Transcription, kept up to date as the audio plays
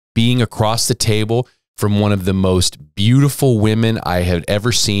being across the table from one of the most beautiful women I had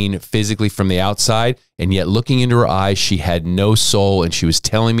ever seen physically from the outside, and yet looking into her eyes, she had no soul, and she was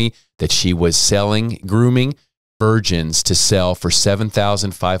telling me that she was grooming virgins to sell for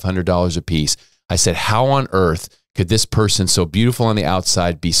 $7,500 a piece. I said, how on earth could this person so beautiful on the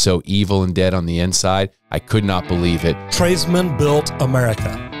outside be so evil and dead on the inside? I could not believe it. Tradesmen built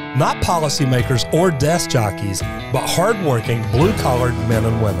America. Not policymakers or desk jockeys, but hardworking, blue-collared men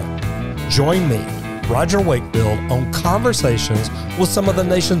and women. Join me, Roger Wakefield, on conversations with some of the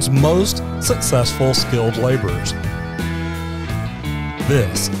nation's most successful skilled laborers.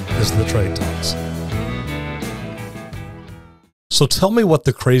 This is the Trade Talks. So tell me what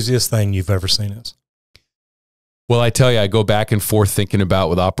the craziest thing you've ever seen is. Well, I tell you, I go back and forth thinking about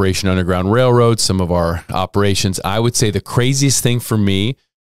with Operation Underground Railroad, some of our operations. I would say the craziest thing for me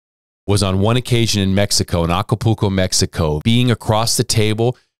was on one occasion in Mexico, in Acapulco, Mexico, being across the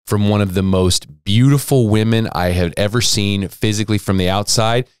table from one of the most beautiful women I had ever seen physically from the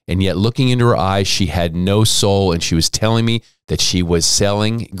outside, and yet looking into her eyes, she had no soul, and she was telling me that she was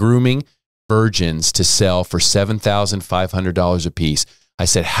grooming virgins to sell for $7,500 a piece. I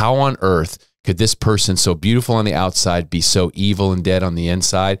said, how on earth could this person so beautiful on the outside be so evil and dead on the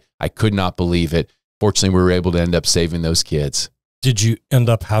inside? I could not believe it. Fortunately, we were able to end up saving those kids. Did you end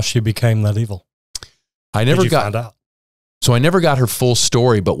up how she became that evil? I never find out? So I never got her full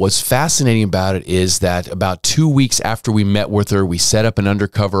story, but what's fascinating about it is that about 2 weeks after we met with her, we set up an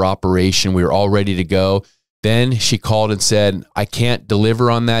undercover operation. We were all ready to go. Then she called and said, I can't deliver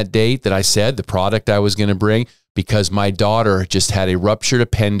on that date that I said, the product I was going to bring, because my daughter just had a ruptured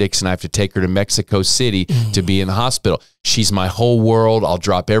appendix and I have to take her to Mexico City to be in the hospital. She's my whole world. I'll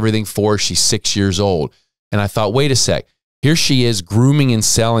drop everything for her. She's 6 years old. And I thought, wait a sec. Here she is grooming and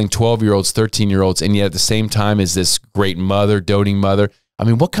selling 12-year-olds, 13-year-olds, and yet at the same time is this great mother, doting mother. I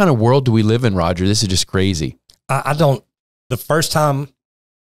mean, what kind of world do we live in, Roger? This is just crazy. I don't. The first time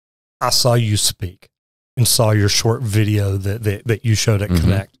I saw you speak and saw your short video that you showed at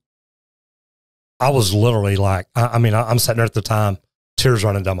Connect, I was literally like, I'm sitting there at the time, tears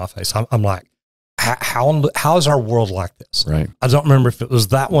running down my face. I'm like, how is our world like this? Right. I don't remember if it was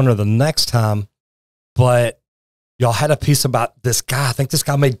that one or the next time, but y'all had a piece about this guy. I think this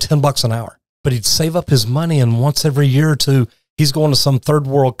guy made $10 an hour, but he'd save up his money, and once every year or two, he's going to some third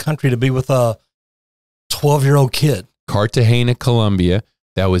world country to be with a 12-year-old kid. Cartagena, Colombia.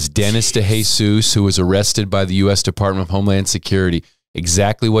 That was Dennis DeJesus, who was arrested by the U.S. Department of Homeland Security.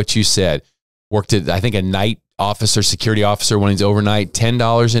 Exactly what you said. Worked at, I think, a night officer, security officer when he's overnight,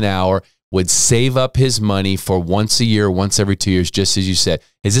 $10 an hour, would save up his money for once a year, once every 2 years, just as you said.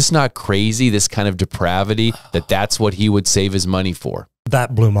 Is this not crazy, this kind of depravity, that's what he would save his money for?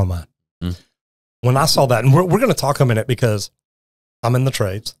 That blew my mind. When I saw that, and we're going to talk a minute because I'm in the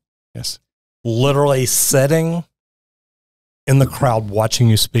trades. Yes. Literally sitting in the crowd watching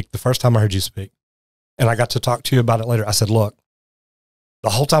you speak the first time I heard you speak. And I got to talk to you about it later. I said, look, the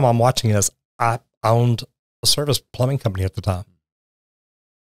whole time I'm watching this, I owned a service plumbing company at the time.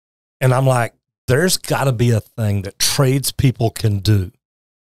 And I'm like, there's got to be a thing that tradespeople can do.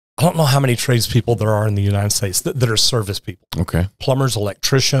 I don't know how many tradespeople there are in the United States that are service people. Okay. Plumbers,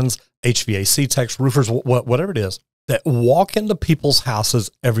 electricians, HVAC techs, roofers, whatever it is, that walk into people's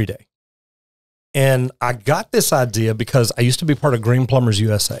houses every day. And I got this idea because I used to be part of Green Plumbers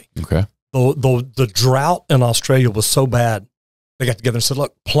USA. Okay. The drought in Australia was so bad, they got together and said,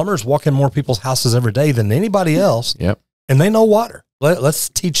 look, plumbers walk in more people's houses every day than anybody else. Yep. And they know water. Let's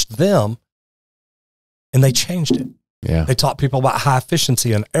teach them. And they changed it. Yeah. They taught people about high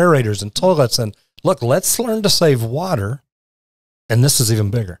efficiency and aerators and toilets. And look, let's learn to save water. And this is even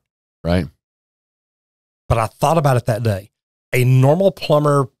bigger. Right. But I thought about it that day. A normal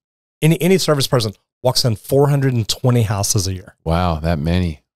plumber, any service person, walks in 420 houses a year. Wow, that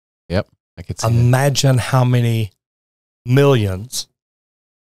many. Yep. I could see Imagine how many millions,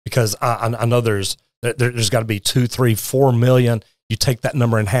 because I know there's got to be 2, 3, 4 million. You take that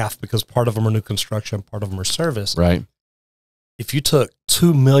number in half because part of them are new construction, part of them are service. Right. If you took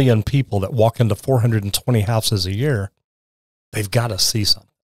 2 million people that walk into 420 houses a year, they've got to see something.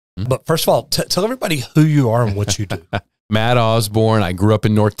 But first of all, tell everybody who you are and what you do. Matt Osborne. I grew up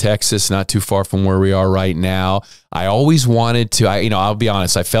in North Texas, not too far from where we are right now. I always wanted to, I'll be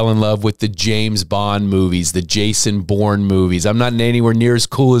honest, I fell in love with the James Bond movies, the Jason Bourne movies. I'm not anywhere near as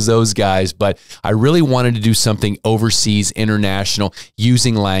cool as those guys, but I really wanted to do something overseas, international,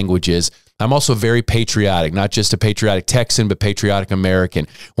 using languages. I'm also very patriotic, not just a patriotic Texan, but patriotic American.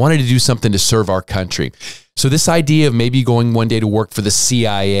 Wanted to do something to serve our country. So this idea of maybe going one day to work for the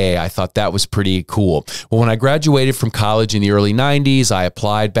CIA, I thought that was pretty cool. Well, when I graduated from college in the early 90s, I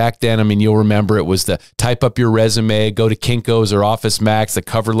applied back then. I mean, you'll remember it was the type up your resume, go to Kinko's or Office Max, the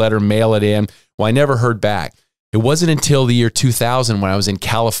cover letter, mail it in. Well, I never heard back. It wasn't until the year 2000 when I was in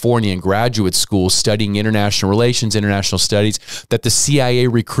California in graduate school studying international relations, international studies, that the CIA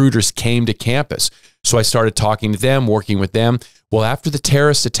recruiters came to campus. So I started talking to them, working with them. Well, after the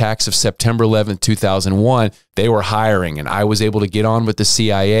terrorist attacks of September 11th, 2001, they were hiring, and I was able to get on with the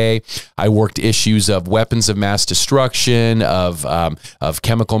CIA. I worked issues of weapons of mass destruction, of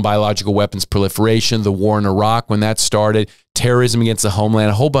chemical and biological weapons proliferation, the war in Iraq when that started, terrorism against the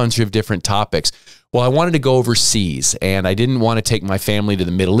homeland, a whole bunch of different topics. Well, I wanted to go overseas, and I didn't want to take my family to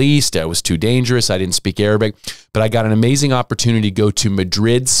the Middle East. It was too dangerous. I didn't speak Arabic, but I got an amazing opportunity to go to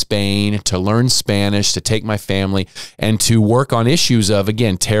Madrid, Spain, to learn Spanish, to take my family, and to work on issues of,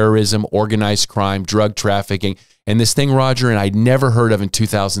 again, terrorism, organized crime, drug trafficking, and this thing, Roger, and I'd never heard of in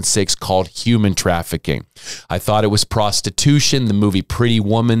 2006 called human trafficking. I thought it was prostitution. The movie Pretty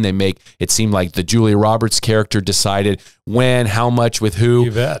Woman, it seemed like the Julia Roberts character decided when, how much, with who.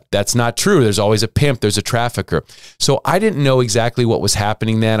 You bet. That's not true. There's always a pimp. There's a trafficker. So I didn't know exactly what was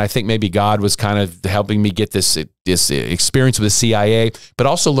happening then. I think maybe God was kind of helping me get this experience with the CIA, but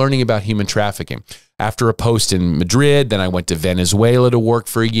also learning about human trafficking. After a post in Madrid, then I went to Venezuela to work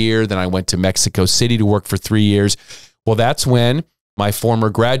for a year. Then I went to Mexico City to work for 3 years. Well, that's when my former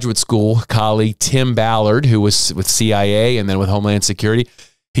graduate school colleague, Tim Ballard, who was with CIA and then with Homeland Security,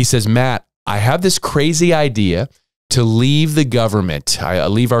 he says, Matt, I have this crazy idea to leave the government. I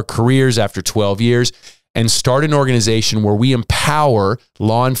leave our careers after 12 years and start an organization where we empower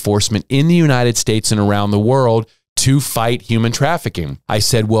law enforcement in the United States and around the world to fight human trafficking. I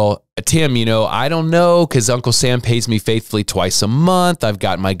said, well, Tim, I don't know because Uncle Sam pays me faithfully twice a month. I've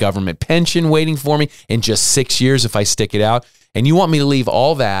got my government pension waiting for me in just 6 years if I stick it out. And you want me to leave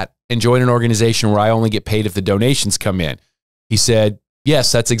all that and join an organization where I only get paid if the donations come in? He said,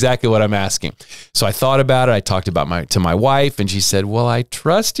 yes, that's exactly what I'm asking. So I thought about it. I talked about to my wife, and she said, well, I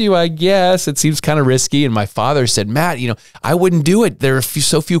trust you, I guess. It seems kind of risky. And my father said, Matt, I wouldn't do it. There are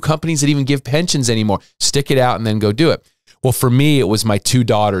so few companies that even give pensions anymore. Stick it out and then go do it. Well, for me, it was my two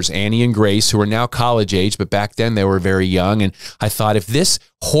daughters, Annie and Grace, who are now college age, but back then they were very young. And I thought, if this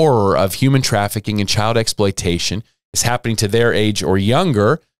horror of human trafficking and child exploitation is happening to their age or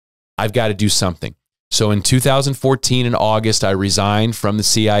younger, I've got to do something. So in 2014, in August, I resigned from the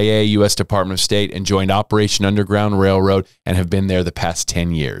CIA, U.S. Department of State, and joined Operation Underground Railroad and have been there the past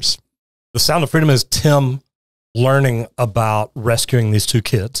 10 years. The Sound of Freedom is Tim learning about rescuing these two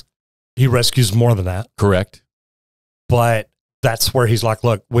kids. He rescues more than that. Correct. But that's where he's like,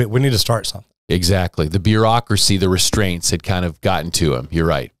 look, we need to start something. Exactly. The bureaucracy, the restraints had kind of gotten to him. You're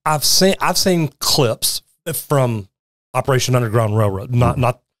right. I've seen clips from Operation Underground Railroad,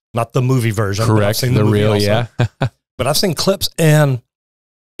 not the movie version. Correct. I've seen the movie real, also. yeah. But I've seen clips, and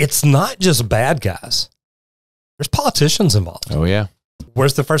it's not just bad guys. There's politicians involved. Oh, yeah.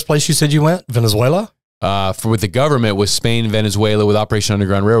 Where's the first place you said you went? Venezuela? With the government, with Spain, Venezuela, with Operation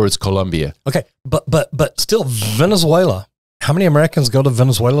Underground Railroad, it's Colombia. Okay, but still, Venezuela. How many Americans go to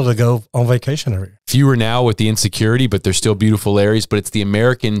Venezuela to go on vacation every year? Fewer now with the insecurity, but they're still beautiful areas. But it's the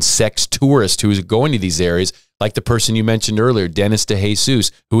American sex tourist who is going to these areas, like the person you mentioned earlier, Dennis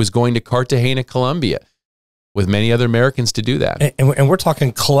DeJesus, who is going to Cartagena, Colombia, with many other Americans to do that. And we're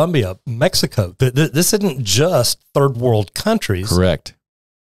talking Colombia, Mexico. This isn't just third world countries. Correct.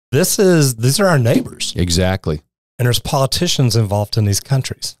 These are our neighbors. Exactly. And there's politicians involved in these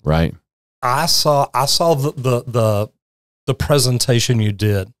countries. Right. I saw the presentation you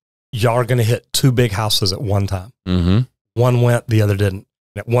did. Y'all are going to hit two big houses at one time. Mm-hmm. One went, the other didn't.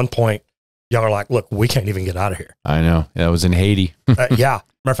 And at one point, y'all are like, look, we can't even get out of here. I know. That was in Haiti. Yeah.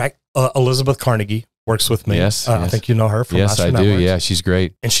 Matter of fact, Elizabeth Carnegie works with me. Yes, I think you know her from Yes, I do. Networks. Yeah, she's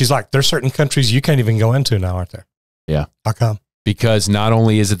great. And she's like, there's certain countries you can't even go into now, aren't there? Yeah. How come? Because not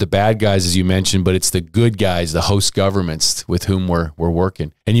only is it the bad guys, as you mentioned, but it's the good guys, the host governments with whom we're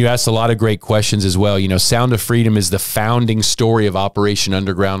working. And you asked a lot of great questions as well. Sound of Freedom is the founding story of Operation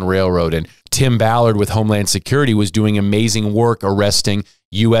Underground Railroad. And Tim Ballard with Homeland Security was doing amazing work arresting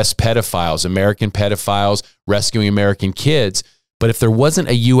U.S. pedophiles, American pedophiles, rescuing American kids. But if there wasn't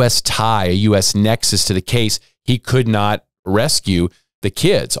a U.S. tie, a U.S. nexus to the case, he could not rescue the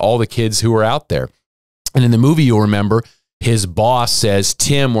kids, all the kids who were out there. And in the movie, you'll remember, his boss says,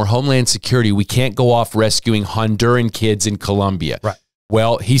 Tim, we're Homeland Security. We can't go off rescuing Honduran kids in Colombia. Right.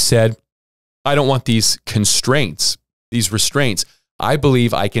 Well, he said, I don't want these constraints, these restraints. I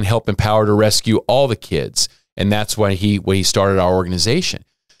believe I can help empower to rescue all the kids. And that's when he started our organization.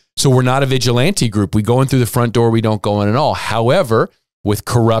 So we're not a vigilante group. We go in through the front door. We don't go in at all. However, with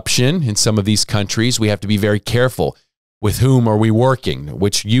corruption in some of these countries, we have to be very careful. With whom are we working?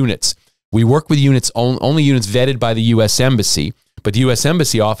 Which units? We work with units, only units vetted by the U.S. Embassy, but the U.S.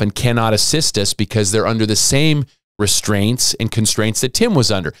 Embassy often cannot assist us because they're under the same restraints and constraints that Tim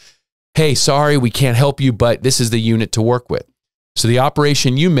was under. Hey, sorry, we can't help you, but this is the unit to work with. So the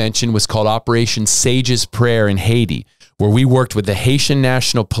operation you mentioned was called Operation Sage's Prayer in Haiti, where we worked with the Haitian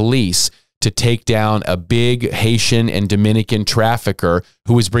National Police to take down a big Haitian and Dominican trafficker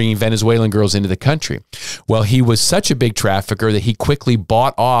who was bringing Venezuelan girls into the country. Well, he was such a big trafficker that he quickly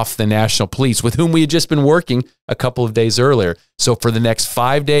bought off the National Police, with whom we had just been working a couple of days earlier. So for the next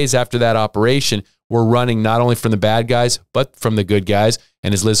 5 days after that operation, we're running not only from the bad guys, but from the good guys.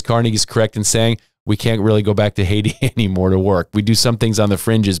 And as Liz Carnegie is correct in saying, we can't really go back to Haiti anymore to work. We do some things on the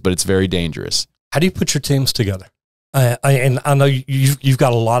fringes, but it's very dangerous. How do you put your teams together? And I know you've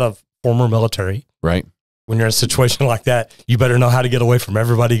got a lot of former military. Right. When you're in a situation like that, you better know how to get away from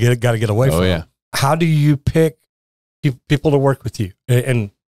everybody. Got to get away from them. How do you pick people to work with you?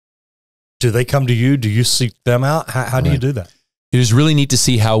 And do they come to you? Do you seek them out? How do you do that? It is really neat to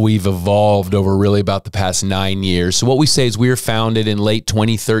see how we've evolved over really about the past 9 years. So what we say is we were founded in late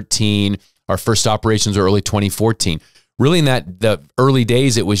 2013. Our first operations were early 2014. Really in the early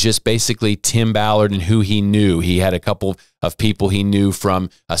days, it was just basically Tim Ballard and who he knew. He had a couple of people he knew from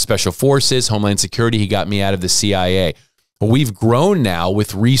Special Forces, Homeland Security. He got me out of the CIA. Well, we've grown now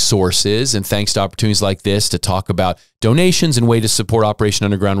with resources, and thanks to opportunities like this to talk about donations and way to support Operation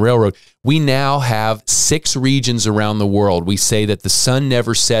Underground Railroad, we now have 6 regions around the world. We say that the sun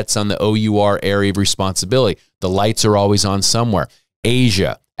never sets on the OUR area of responsibility. The lights are always on somewhere.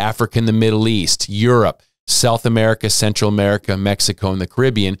 Asia, Africa and the Middle East, Europe, South America, Central America, Mexico, and the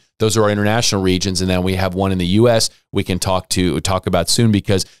Caribbean. Those are our international regions. And then we have one in the U.S. we can talk about soon,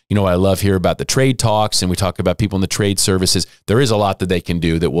 because, you know, I love here about the trade talks, and we talk about people in the trade services. There is a lot that they can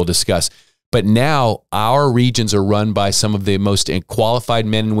do that we'll discuss. But now our regions are run by some of the most qualified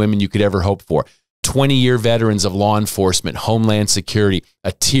men and women you could ever hope for. 20-year veterans of law enforcement, Homeland Security,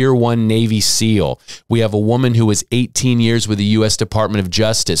 a Tier 1 Navy SEAL. We have a woman who was 18 years with the U.S. Department of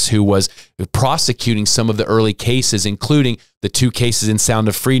Justice who was prosecuting some of the early cases, including the 2 cases in Sound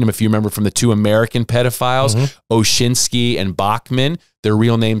of Freedom, if you remember, from the 2 American pedophiles, Oshinsky and Bachman. Their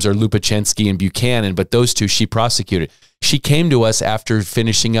real names are Lupachenski and Buchanan, but those 2 she prosecuted. She came to us after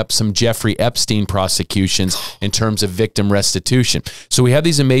finishing up some Jeffrey Epstein prosecutions in terms of victim restitution. So we have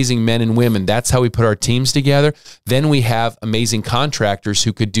these amazing men and women. That's how we put our teams together. Then we have amazing contractors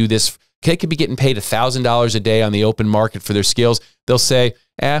who could do this. They could be getting paid $1,000 a day on the open market for their skills. They'll say,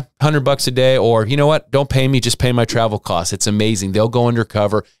 $100 a day, or you know what? Don't pay me, just pay my travel costs. It's amazing. They'll go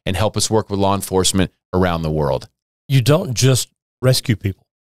undercover and help us work with law enforcement around the world. You don't just rescue people.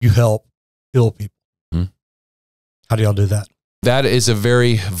 You help heal people. How do y'all do that? That is a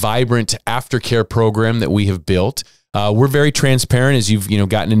very vibrant aftercare program that we have built. We're very transparent, as you've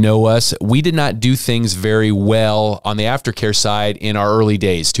gotten to know us. We did not do things very well on the aftercare side in our early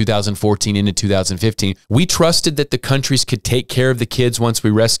days, 2014 into 2015. We trusted that the countries could take care of the kids once we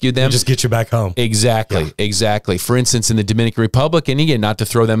rescued them. Just get you back home. Exactly. For instance, in the Dominican Republic, and again, not to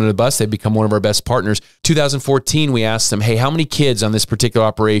throw them under the bus, they've become one of our best partners. 2014, we asked them, hey, how many kids on this particular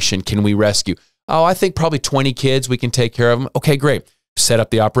operation can we rescue? Oh, I think probably 20 kids. We can take care of them. Okay, great. Set up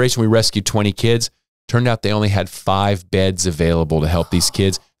the operation. We rescued 20 kids. Turned out they only had 5 beds available to help these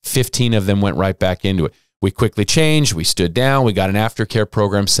kids. 15 of them went right back into it. We quickly changed. We stood down. We got an aftercare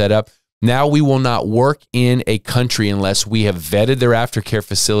program set up. Now we will not work in a country unless we have vetted their aftercare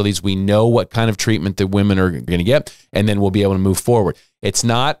facilities. We know what kind of treatment the women are going to get, and then we'll be able to move forward. It's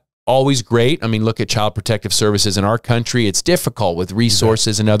not always great. I mean, look at Child Protective Services in our country. It's difficult with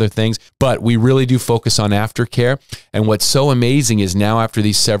resources and other things, but we really do focus on aftercare. And what's so amazing is now, after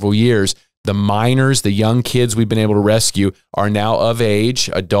these several years, the minors, the young kids we've been able to rescue are now of age,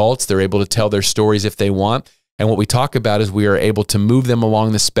 adults. They're able to tell their stories if they want. And what we talk about is we are able to move them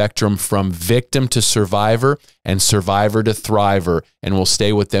along the spectrum from victim to survivor and survivor to thriver. And we'll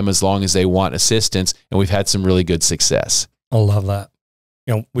stay with them as long as they want assistance. And we've had some really good success. I love that.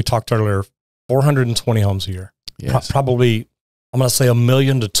 We talked earlier, 420 homes a year. Yes. Probably, I'm going to say 1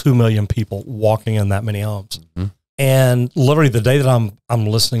 million to 2 million people walking in that many homes. Mm-hmm. And literally the day that I'm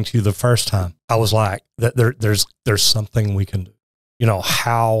listening to you the first time, I was like, there's something we can do.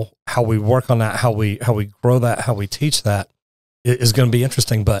 How we work on that, how we grow that, how we teach that is going to be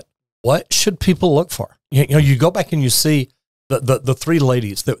interesting. But what should people look for? You go back and you see the 3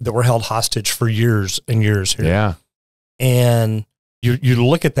 ladies that were held hostage for years and years here. Yeah. And you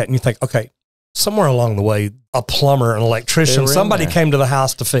look at that and you think, okay, somewhere along the way, a plumber, an electrician, somebody came to the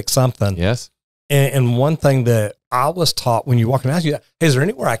house to fix something. Yes. And one thing that I was taught when you walk in the house, hey, is there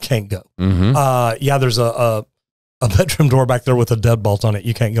anywhere I can't go? Yeah, there's a bedroom door back there with a deadbolt on it.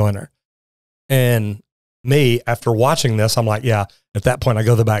 You can't go in there. And me, after watching this, I'm like, yeah, at that point, I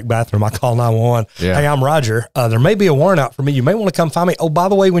go to the back bathroom. I call 911. Yeah. Hey, I'm Roger. There may be a warrant out for me. You may want to come find me. Oh, by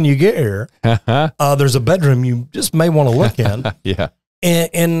the way, when you get here, there's a bedroom you just may want to look in. Yeah.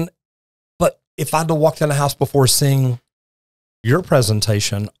 But if I'd have walked in the house before seeing your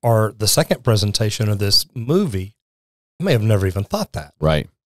presentation or the second presentation of this movie, I may have never even thought that. Right.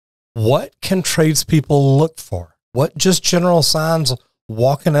 What can tradespeople look for? What just general signs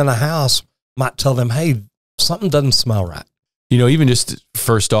walking in a house might tell them, hey, something doesn't smell right? You know, even just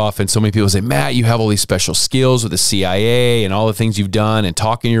first off, and so many people say, Matt, you have all these special skills with the CIA and all the things you've done and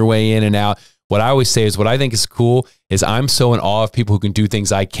talking your way in and out. What I always say is what I think is cool is I'm so in awe of people who can do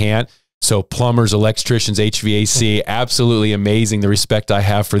things I can't. So plumbers, electricians, HVAC, absolutely amazing. The respect I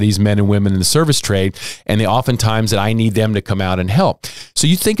have for these men and women in the service trade, and the oftentimes that I need them to come out and help. So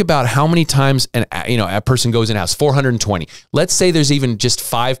you think about how many times a person goes in house, 420. Let's say there's even just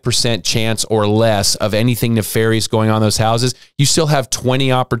 5% chance or less of anything nefarious going on in those houses. You still have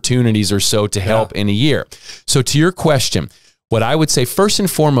 20 opportunities or so to help in a year. So to your question, what I would say first and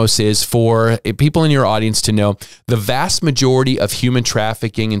foremost is for people in your audience to know the vast majority of human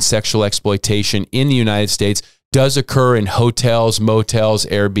trafficking and sexual exploitation in the United States does occur in hotels, motels,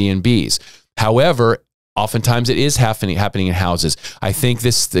 Airbnbs. However, oftentimes it is happening in houses. I think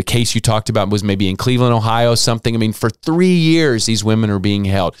the case you talked about was maybe in Cleveland, Ohio, something. I mean, for 3 years, these women are being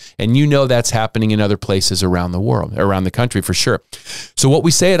held. And you know that's happening in other places around the world, around the country for sure. So what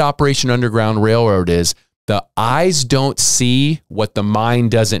we say at Operation Underground Railroad is, the eyes don't see what the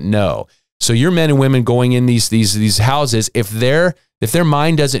mind doesn't know. So your men and women going in these houses, if their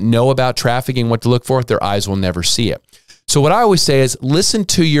mind doesn't know about trafficking, what to look for, their eyes will never see it. So what I always say is listen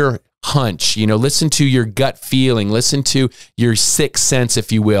to your hunch, listen to your gut feeling, listen to your sixth sense,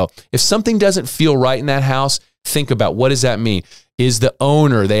 if you will. If something doesn't feel right in that house, think about what does that mean? Is the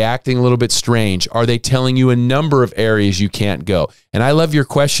owner, they acting a little bit strange? Are they telling you a number of areas you can't go? And I love your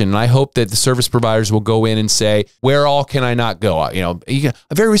question, and I hope that the service providers will go in and say, where all can I not go? I'm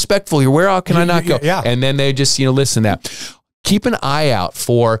very respectful here. Where all can I not go? Yeah. And then they just, listen to that. Keep an eye out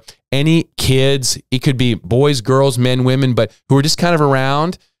for any kids. It could be boys, girls, men, women, but who are just kind of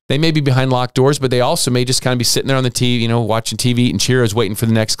around. They may be behind locked doors, but they also may just kind of be sitting there on the TV, watching TV, eating Cheerios, waiting for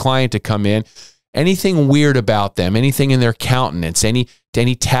the next client to come in. Anything weird about them, anything in their countenance, any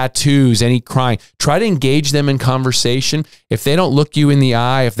tattoos, any crying, try to engage them in conversation. If they don't look you in the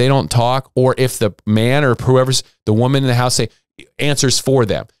eye, if they don't talk, or if the man or whoever's the woman in the house answers for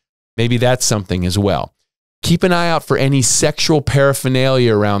them, maybe that's something as well. Keep an eye out for any sexual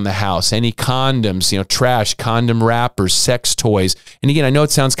paraphernalia around the house, any condoms, trash, condom wrappers, sex toys. And again, I know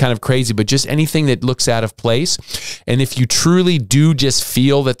it sounds kind of crazy, but just anything that looks out of place. And if you truly do just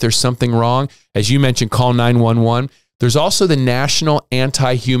feel that there's something wrong, as you mentioned, call 911. There's also the National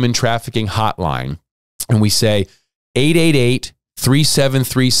Anti-Human Trafficking Hotline. And we say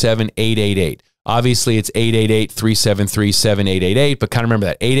 888-3737-888. Obviously, it's 888-3737-888, but kind of remember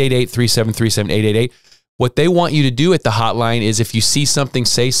that, 888-3737-888. What they want you to do at the hotline is if you see something,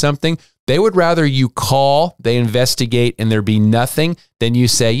 say something. They would rather you call, they investigate, and there be nothing than you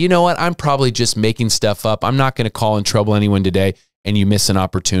say, you know what, I'm probably just making stuff up. I'm not going to call and trouble anyone today, and you miss an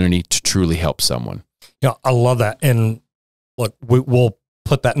opportunity to truly help someone. Yeah, I love that. And look, we'll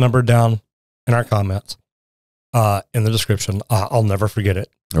put that number down in our comments, in the description. I'll never forget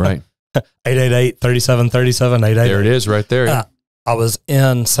it. All right. 888-3737-888. There it is right there. I was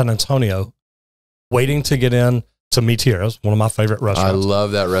in San Antonio waiting to get in to Mitiero's, one of my favorite restaurants. I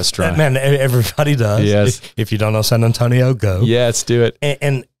love that restaurant. Man, everybody does. Yes. If you don't know San Antonio, go. Yeah, let's do it.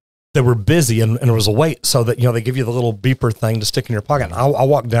 And they were busy, and there was a wait, so that, they give you the little beeper thing to stick in your pocket. And I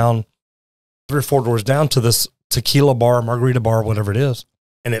walked down 3 or 4 doors down to this tequila bar, margarita bar, whatever it is,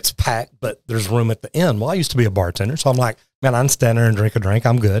 and it's packed, but there's room at the end. Well, I used to be a bartender, so I'm like, man, I can stand there and drink a drink.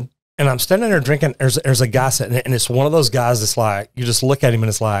 I'm good. And I'm standing there drinking. There's a guy sitting there, and it's one of those guys that's like, you just look at him, and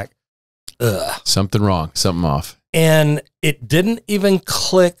it's like, ugh. Something wrong, something off. And it didn't even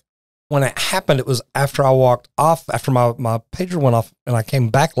click when it happened. It was after I walked off, after my pager went off, and I came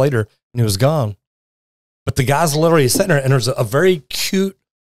back later and he was gone. But the guy's literally sitting there, and there's a very cute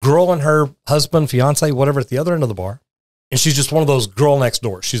girl and her husband, fiance, whatever, at the other end of the bar. And she's just one of those girl next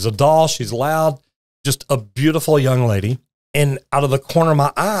door. She's a doll. She's loud, just a beautiful young lady. And out of the corner of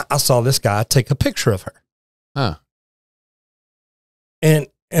my eye, I saw this guy take a picture of her. Huh. And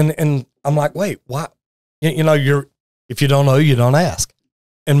I'm like, wait, what? You're If you don't know, you don't ask.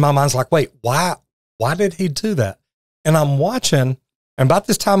 And my mind's like, wait, why did he do that? And I'm watching, and about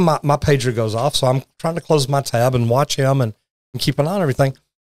this time my pager goes off. So I'm trying to close my tab and watch him and keep an eye on everything.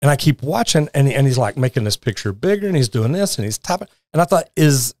 And I keep watching, and he's like making this picture bigger, and he's doing this, and he's tapping. And I thought,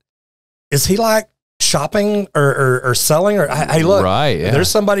 is he like shopping or selling? Or, hey, look, right, yeah. There's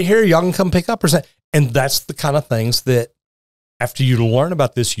somebody here. Y'all can come pick up or something. And that's the kind of things that after you learn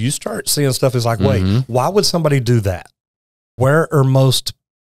about this, you start seeing stuff is like, wait, why would somebody do that? Where are most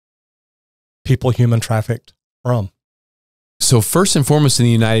people human trafficked from? So first and foremost in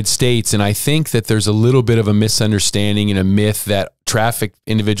the United States, and I think that there's a little bit of a misunderstanding and a myth that trafficked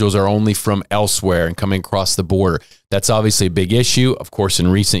individuals are only from elsewhere and coming across the border. That's obviously a big issue. Of course, in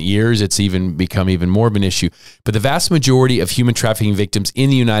recent years, it's even become even more of an issue. But the vast majority of human trafficking victims in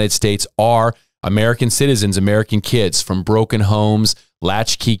the United States are American citizens, American kids from broken homes,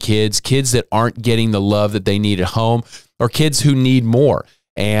 latchkey kids, kids that aren't getting the love that they need at home, or kids who need more.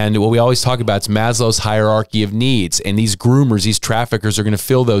 And what we always talk about is Maslow's hierarchy of needs. And these groomers, these traffickers are going to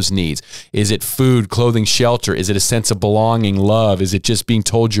fill those needs. Is it food, clothing, shelter? Is it a sense of belonging, love? Is it just being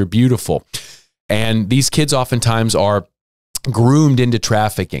told you're beautiful? And these kids oftentimes are groomed into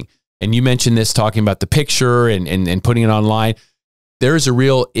trafficking. And you mentioned this talking about the picture and putting it online. There's a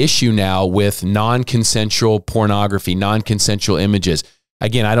real issue now with non-consensual pornography, non-consensual images.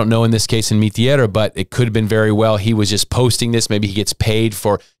 Again, I don't know in this case in Mi Tierra, but it could have been very well he was just posting this. Maybe he gets paid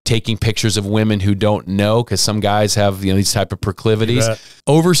for taking pictures of women who don't know, because some guys have these type of proclivities.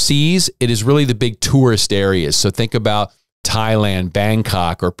 Overseas, it is really the big tourist areas. So think about Thailand,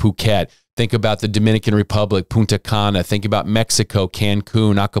 Bangkok, or Phuket. Think about the Dominican Republic, Punta Cana. Think about Mexico,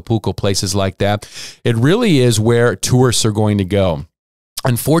 Cancun, Acapulco, places like that. It really is where tourists are going to go.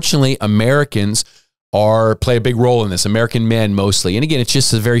 Unfortunately, Americans play a big role in this. American men mostly. And again, it's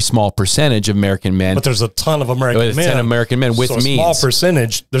just a very small percentage of American men. But there's a ton of American men. 10 American men with means. So a small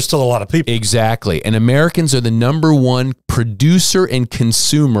percentage, there's still a lot of people. Exactly. And Americans are the #1 producer and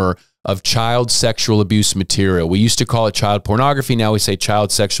consumer of child sexual abuse material. We used to call it child pornography. Now we say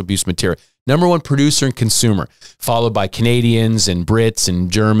child sexual abuse material. #1 producer and consumer, followed by Canadians and Brits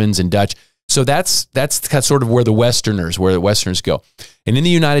and Germans and Dutch. So that's sort of where the Westerners go. And in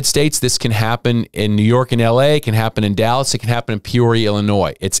the United States, this can happen in New York and LA, it can happen in Dallas, it can happen in Peoria,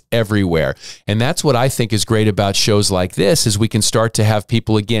 Illinois. It's everywhere. And that's what I think is great about shows like this, is we can start to have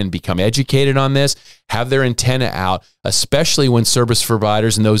people, again, become educated on this, have their antenna out, especially when service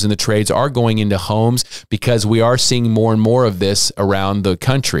providers and those in the trades are going into homes, because we are seeing more and more of this around the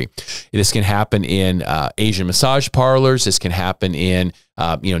country. This can happen in Asian massage parlors. This can happen in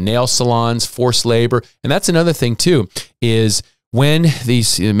nail salons, forced labor. And that's another thing too, is when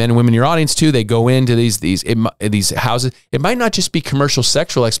these men and women in your audience too, they go into these houses, it might not just be commercial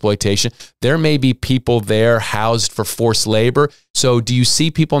sexual exploitation. There may be people there housed for forced labor. So do you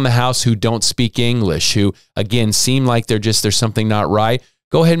see people in the house who don't speak English, who again seem like there's something not right?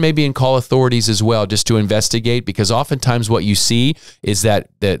 Go ahead maybe and call authorities as well, just to investigate, because oftentimes what you see is that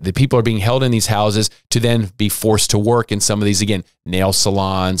the people are being held in these houses to then be forced to work in some of these, again, nail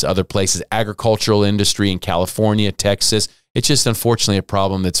salons, other places, agricultural industry in California, Texas. It's just unfortunately a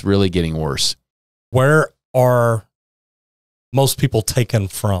problem that's really getting worse. Where are most people taken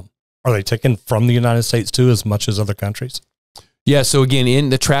from? Are they taken from the United States too, as much as other countries? Yeah, so again, in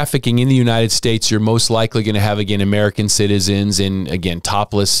the trafficking in the United States, you're most likely going to have, again, American citizens in, again,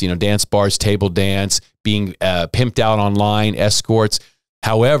 topless, dance bars, table dance, being pimped out online, escorts.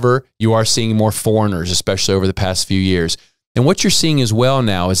 However, you are seeing more foreigners, especially over the past few years. And what you're seeing as well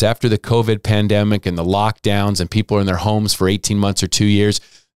now is after the COVID pandemic and the lockdowns and people are in their homes for 18 months or 2 years,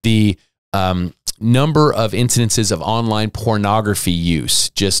 the number of incidences of online pornography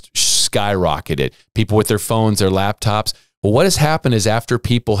use just skyrocketed. People with their phones, their laptops. Well, what has happened is after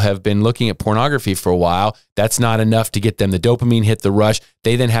people have been looking at pornography for a while, that's not enough to get them the dopamine hit, the rush.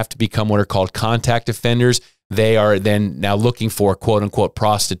 They then have to become what are called contact offenders. They are then now looking for quote unquote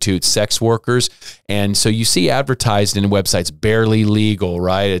prostitutes, sex workers. And so you see advertised in websites, barely legal,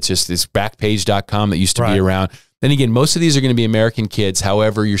 right? It's just this backpage.com that used to be around. Then again, most of these are going to be American kids.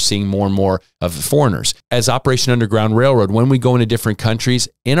 However, you're seeing more and more of foreigners. As Operation Underground Railroad, when we go into different countries,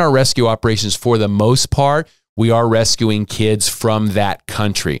 in our rescue operations, for the most part, we are rescuing kids from that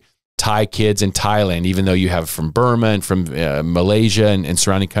country. Thai kids in Thailand, even though you have from Burma and from Malaysia and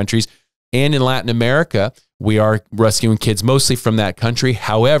surrounding countries. And in Latin America, we are rescuing kids mostly from that country.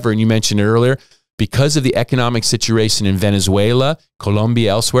 However, and you mentioned it earlier, because of the economic situation in Venezuela,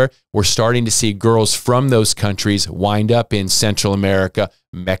 Colombia, elsewhere, we're starting to see girls from those countries wind up in Central America,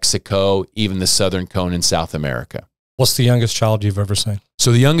 Mexico, even the Southern Cone in South America. What's the youngest child you've ever seen?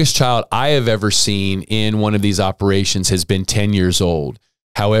 So the youngest child I have ever seen in one of these operations has been 10 years old.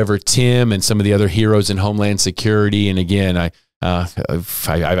 However, Tim and some of the other heroes in Homeland Security, and again, I'm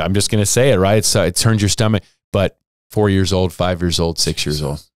just going to say it, right? It turns your stomach, but 4 years old, 5 years old, 6 years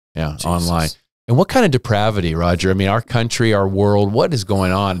old. Yeah, Jesus. Online. And what kind of depravity, Roger? I mean, our country, our world, what is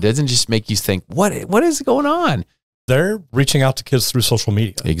going on? It doesn't just make you think, what is going on? They're reaching out to kids through social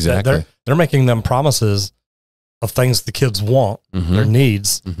media. Exactly. They're making them promises of things the kids want, their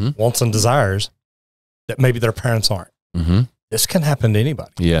needs, wants and desires that maybe their parents aren't. This can happen to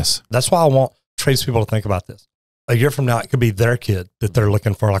anybody. Yes. That's why I want tradespeople to think about this. A year from now, it could be their kid that they're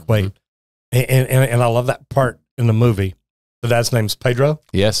looking for. Like, wait. And I love that part in the movie. The dad's name's Pedro.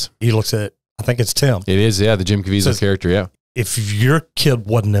 Yes. He looks at, I think it's Tim. It is, yeah, the Jim Caviezel character, yeah. If your kid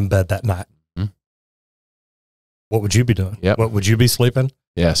wasn't in bed that night, what would you be doing? Yep. What would you be sleeping?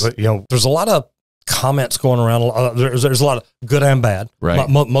 Yes. But, there's a lot of comments going around. There's a lot of good and bad. Right.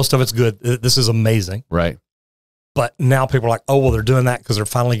 Most of it's good. This is amazing. Right. But now people are like, oh, well, they're doing that because they're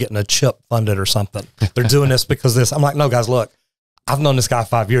finally getting a chip funded or something. They're doing this because this. I'm like, no, guys, look, I've known this guy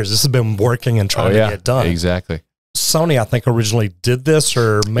 5 years. This has been working and trying to get done. Exactly. Sony, I think, originally did this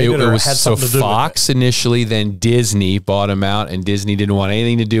or made it or had something to do with it. Fox initially, then Disney bought them out, and Disney didn't want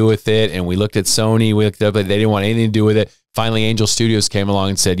anything to do with it. And we looked at Sony, we looked up, but they didn't want anything to do with it. Finally, Angel Studios came along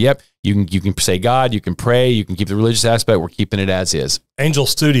and said, yep, you can say God, you can pray, you can keep the religious aspect. We're keeping it as is. Angel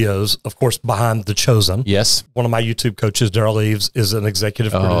Studios, of course, behind The Chosen. Yes. One of my YouTube coaches, Daryl Eves, is an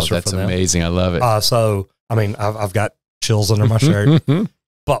executive producer for them. That's amazing. I love it. So, I mean, I've got chills under my shirt.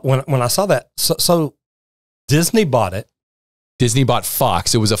 But when I saw that, so Disney bought it. Disney bought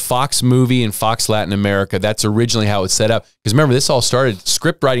Fox. It was a Fox movie in Fox Latin America. That's originally how it was set up. Because remember, this all started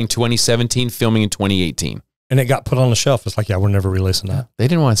script writing 2017, filming in 2018. And it got put on the shelf. It's like, yeah, we're never releasing that. They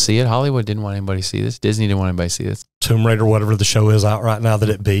didn't want to see it. Hollywood didn't want anybody to see this. Disney didn't want anybody to see this. Tomb Raider, whatever the show is out right now that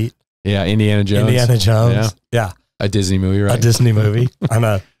it beat. Yeah, Indiana Jones. Indiana Jones. Yeah. A Disney movie, right? A Disney movie. I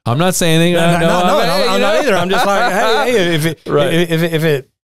know. I'm not saying anything. No, I'm not either. I'm just like, hey, if it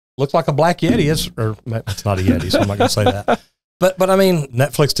looks like a black Yeti, it's not a Yeti, so I'm not going to say that. But I mean,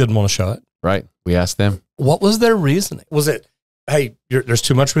 Netflix didn't want to show it. Right. We asked them. What was their reasoning? Was it, hey, there's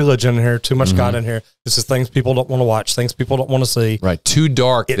too much religion in here, too much God in here. This is things people don't want to watch, things people don't want to see. Right. Too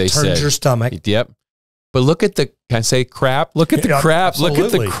dark, they said. It turns your stomach. Yep. But look at can I say crap? Look at the crap. Absolutely.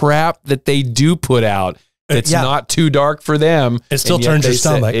 Look at the crap that they do put out. It's not too dark for them. It still turns your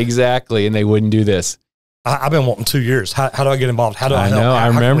stomach. Exactly. And they wouldn't do this. I've been wanting 2 years. How do I get involved? How do I help? I know. I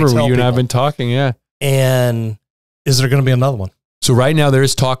remember you and I have been talking. Yeah. And is there going to be another one? So right now there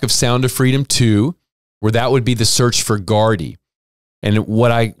is talk of Sound of Freedom 2, where that would be the search for Guardy. And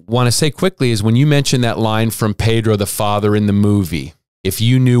what I want to say quickly is when you mentioned that line from Pedro, the father in the movie, if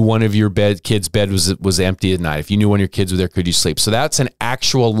you knew one of your kids' bed was empty at night, if you knew one of your kids was there, could you sleep? So that's an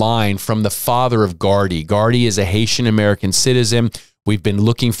actual line from the father of Guardy. Guardy is a Haitian-American citizen. We've been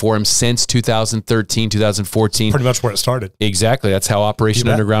looking for him since 2013, 2014. Pretty much where it started. Exactly. That's how Operation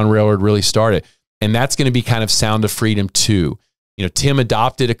Underground Railroad really started. And that's going to be kind of Sound of Freedom 2. You know, Tim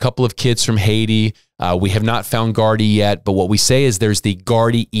adopted a couple of kids from Haiti. We have not found Guardy yet, but what we say is there's the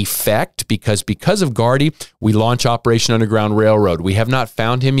Guardy effect because of Guardy, we launch Operation Underground Railroad. We have not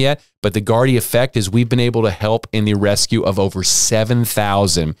found him yet, but the Guardy effect is we've been able to help in the rescue of over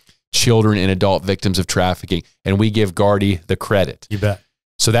 7,000 children and adult victims of trafficking, and we give Guardy the credit. You bet.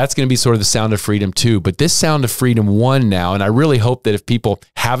 So that's going to be sort of the Sound of Freedom 2. But this Sound of Freedom 1 now, and I really hope that if people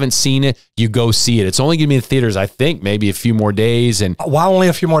haven't seen it, you go see it. It's only going to be in theaters, I think, maybe a few more days. And why only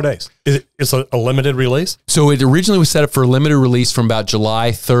a few more days? It's a limited release? So it originally was set up for a limited release from about July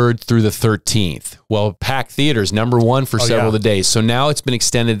 3rd through the 13th. Well, packed theaters, number one for several of the days. So now it's been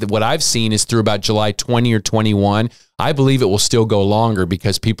extended. What I've seen is through about July 20 or 21. I believe it will still go longer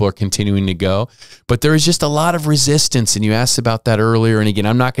because people are continuing to go. But there is just a lot of resistance, and you asked about that earlier. And again,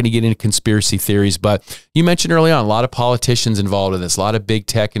 I'm not going to get into conspiracy theories, but you mentioned early on, a lot of politicians involved in this, a lot of big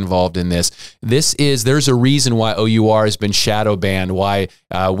tech involved in this. There's a reason why OUR has been shadow banned, why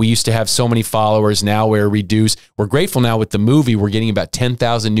we used to have so many followers, now we're reduced. We're grateful now with the movie, we're getting about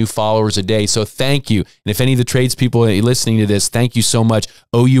 10,000 new followers a day. So thank you. And if any of the tradespeople listening to this, thank you so much.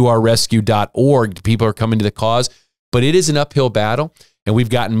 OURrescue.org. People are coming to the cause. But it is an uphill battle, and we've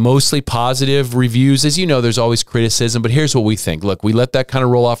gotten mostly positive reviews. As you know, there's always criticism, but here's what we think. Look, we let that kind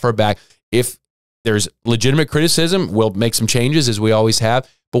of roll off our back. If there's legitimate criticism, we'll make some changes, as we always have,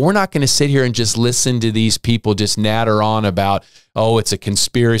 but we're not going to sit here and just listen to these people just natter on about, oh, it's a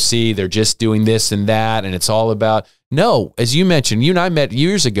conspiracy, they're just doing this and that, and it's all about... No, as you mentioned, you and I met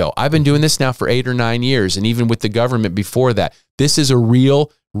years ago. I've been doing this now for 8 or 9 years, and even with the government before that. This is a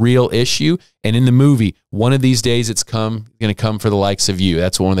real real issue. And in the movie, one of these days it's going to come for the likes of you.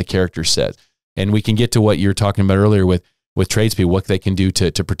 That's what one of the characters says. And we can get to what you were talking about earlier with tradespeople, what they can do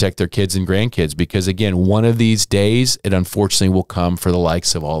to protect their kids and grandkids. Because again, one of these days, it unfortunately will come for the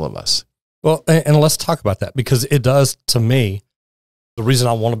likes of all of us. Well, and let's talk about that, because it does, to me, the reason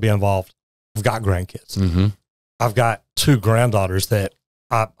I want to be involved, I've got grandkids. Mm-hmm. I've got 2 granddaughters that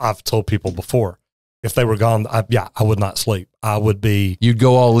I've told people before, if they were gone, I would not sleep. I would be. You'd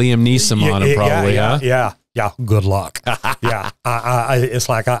go all Liam Neeson on them probably, huh? Yeah. Good luck. Yeah. It's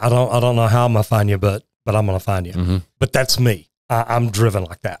like, I don't know how I'm going to find you, but I'm going to find you. Mm-hmm. But that's me. I'm driven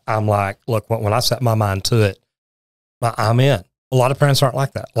like that. I'm like, look, when I set my mind to it, I'm in. A lot of parents aren't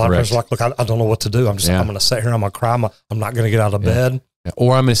like that. A lot of parents are like, look, I don't know what to do. I'm going to sit here. I'm going to cry. I'm not going to get out of bed. Yeah.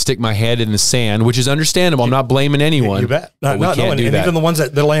 Or I'm going to stick my head in the sand, which is understandable. I'm not blaming anyone. You bet. No, we can't do that. Even the ones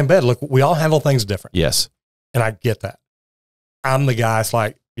that lay in bed, look, we all handle things different. Yes. And I get that. I'm the guy. It's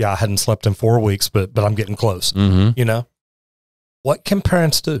like, I hadn't slept in 4 weeks, but I'm getting close. Mm-hmm. You know, what can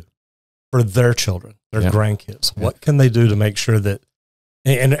parents do for their children, their grandkids? What can they do to make sure that,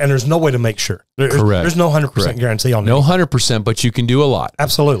 and there's no way to make sure. Correct. There's no 100% guarantee on that. No 100%, but you can do a lot.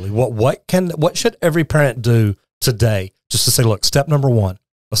 Absolutely. What should every parent do today just to say, look, step number 1,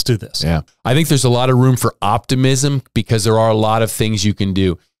 let's do this? Yeah. I think there's a lot of room for optimism because there are a lot of things you can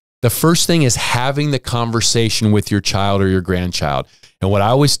do. The first thing is having the conversation with your child or your grandchild. And what I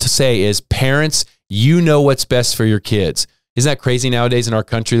always say is, parents, you know what's best for your kids. Isn't that crazy nowadays in our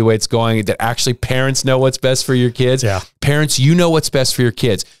country, the way it's going, that actually parents know what's best for your kids? Yeah. Parents, you know what's best for your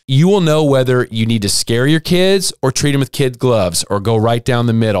kids. You will know whether you need to scare your kids or treat them with kid gloves or go right down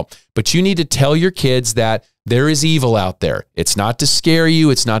the middle. But you need to tell your kids that there is evil out there. It's not to scare you.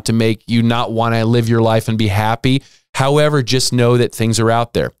 It's not to make you not want to live your life and be happy. However, just know that things are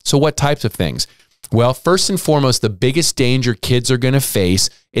out there. So what types of things? Well, first and foremost, the biggest danger kids are going to face,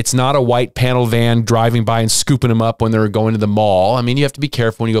 it's not a white panel van driving by and scooping them up when they're going to the mall. I mean, you have to be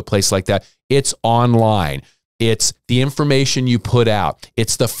careful when you go to a place like that. It's online. It's the information you put out.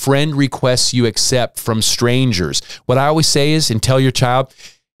 It's the friend requests you accept from strangers. What I always say is, and tell your child,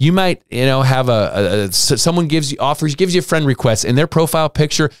 you might, have someone gives you a friend request, and their profile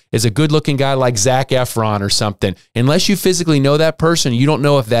picture is a good-looking guy like Zac Efron or something. Unless you physically know that person, you don't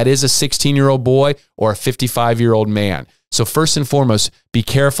know if that is a 16-year-old boy or a 55-year-old man. So first and foremost, be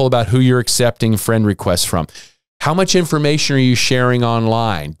careful about who you're accepting friend requests from. How much information are you sharing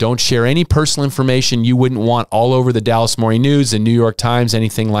online? Don't share any personal information you wouldn't want all over the Dallas Morning News, the New York Times,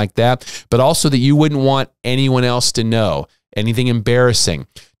 anything like that, but also that you wouldn't want anyone else to know. Anything embarrassing.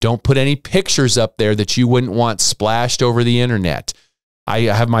 Don't put any pictures up there that you wouldn't want splashed over the internet. I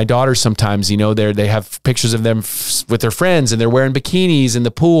have my daughters sometimes, they have pictures of them with their friends and they're wearing bikinis in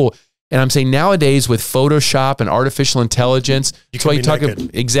the pool. And I'm saying nowadays with Photoshop and artificial intelligence, that's why you talk about,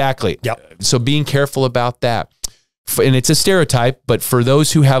 exactly. Yep. So being careful about that. And it's a stereotype, but for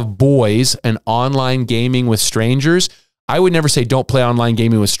those who have boys and online gaming with strangers, I would never say don't play online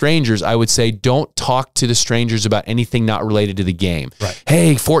gaming with strangers. I would say don't talk to the strangers about anything not related to the game. Right.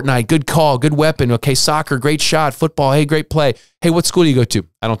 Hey, Fortnite, good call, good weapon. Okay, soccer, great shot. Football, hey, great play. Hey, what school do you go to?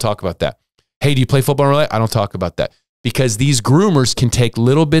 I don't talk about that. Hey, do you play football? I don't talk about that. Because these groomers can take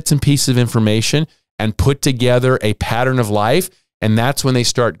little bits and pieces of information and put together a pattern of life, and that's when they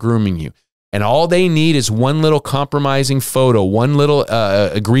start grooming you. And all they need is one little compromising photo, one little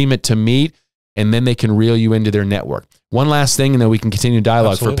agreement to meet, and then they can reel you into their network. One last thing, and then we can continue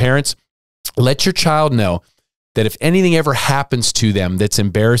dialogue. Absolutely. For parents, let your child know that if anything ever happens to them that's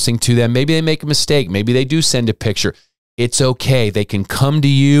embarrassing to them, maybe they make a mistake, maybe they do send a picture, it's okay. They can come to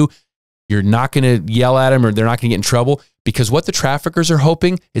you. You're not going to yell at them or they're not going to get in trouble, because what the traffickers are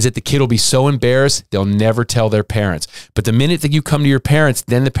hoping is that the kid will be so embarrassed, they'll never tell their parents. But the minute that you come to your parents,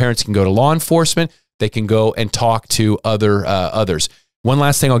 then the parents can go to law enforcement. They can go and talk to others. One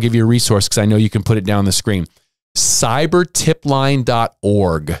last thing, I'll give you a resource because I know you can put it down on the screen.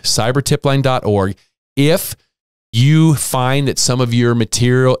 Cybertipline.org. Cybertipline.org. If you find that some of your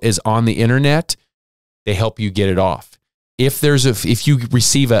material is on the internet, they help you get it off. If you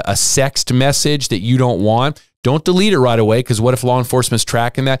receive a sext message that you don't want, don't delete it right away, because what if law enforcement's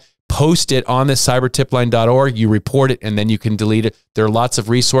tracking that? Post it on this cybertipline.org, you report it, and then you can delete it. There are lots of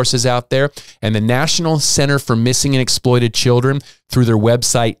resources out there. And the National Center for Missing and Exploited Children, through their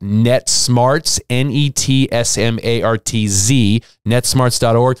website, NetSmarts, NETSMARTZ,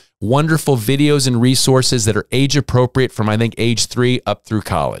 netsmarts.org, wonderful videos and resources that are age appropriate from, I think, age 3 up through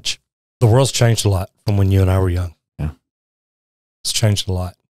college. The world's changed a lot from when you and I were young. Yeah. It's changed a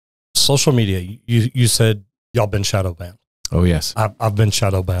lot. Social media, you said y'all been shadow banned. Oh, yes. I've been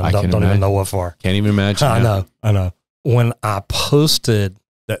shadow banned. Don't even know what for. Can't even imagine. I know. When I posted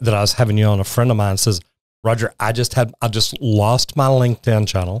that I was having you on, a friend of mine says, Roger, I just lost my LinkedIn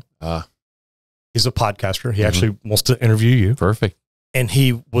channel. He's a podcaster. He actually wants to interview you. Perfect. And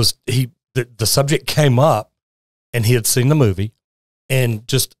the subject came up, and he had seen the movie, and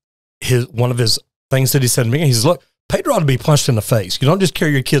just one of his things that he said to me, he says, look, Pedro ought to be punched in the face. You don't just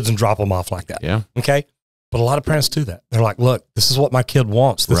carry your kids and drop them off like that. Yeah. Okay. But a lot of parents do that. They're like, look, this is what my kid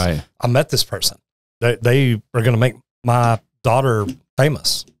wants. Right. I met this person. They are going to make my daughter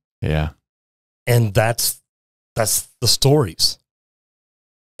famous. Yeah. And that's the stories.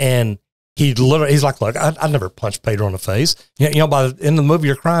 And he's like, look, I never punched Pedro in the face. You know, by the end of the movie,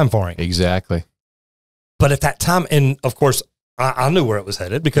 you're crying for him. Exactly. But at that time, and of course, I knew where it was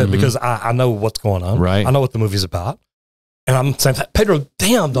headed because I know what's going on. Right. I know what the movie's about. And I'm saying, Pedro,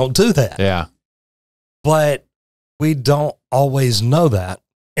 damn, don't do that. Yeah. But we don't always know that.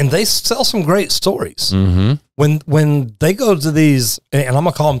 And they sell some great stories. When they go to these, and I'm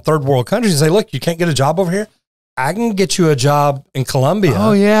going to call them third world countries, and say, look, you can't get a job over here. I can get you a job in Colombia.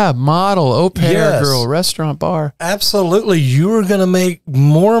 Oh, yeah. Model, au pair, Yes. girl, restaurant, bar. Absolutely. You are going to make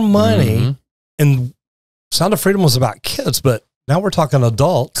more money. And Sound of Freedom was about kids, but now we're talking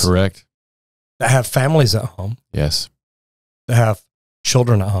adults. Correct. That have families at home. Yes. That have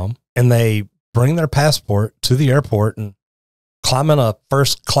children at home. And they bring their passport to the airport and climb in a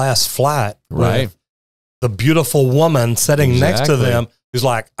first class flight. Right. With the beautiful woman sitting next to them who's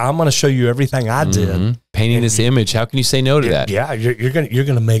like, I'm going to show you everything I did. Painting this image. How can you say no to that? Yeah. You're going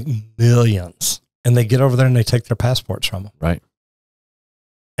to make millions. And they get over there and they take their passports from them. Right.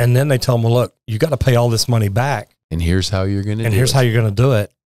 And then they tell them, well, look, you got to pay all this money back. And here's how you're going to do it. And here's how you're going to do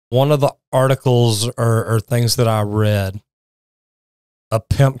it. One of the articles or things that I read, a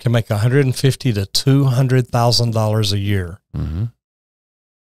pimp can make $150,000 to $200,000 a year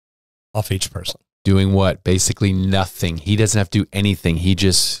off each person. Doing what? Basically nothing. He doesn't have to do anything. He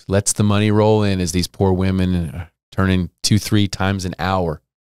just lets the money roll in as these poor women turn in 2-3 times an hour.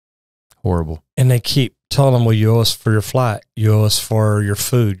 Horrible. And they keep telling them, well, you owe us for your flight. You owe us for your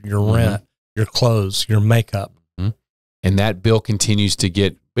food, your rent, your clothes, your makeup. And that bill continues to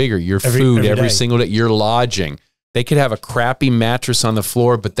get bigger. Your food every single day. Your lodging. They could have a crappy mattress on the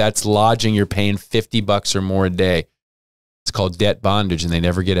floor, but that's lodging. You're paying $50 or more a day. It's called debt bondage, and they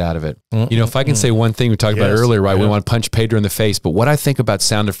never get out of it. You know, if I can say one thing we talked about earlier, right? We want to punch Pedro in the face, but what I think about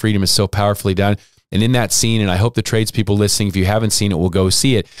Sound of Freedom is so powerfully done. And in that scene, and I hope the tradespeople listening, if you haven't seen it, will go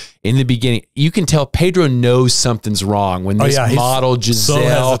see it. In the beginning, you can tell Pedro knows something's wrong when this model,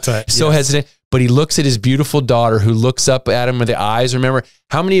 Giselle, so hesitant. But he looks at his beautiful daughter who looks up at him with the eyes. Remember,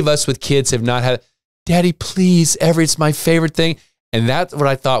 how many of us with kids have not had, Daddy, please, it's my favorite thing. And that's what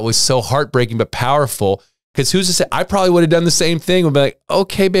I thought was so heartbreaking but powerful. Because who's to say, I probably would have done the same thing. Would be like,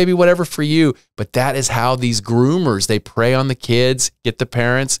 okay, baby, whatever for you. But that is how these groomers, they prey on the kids, get the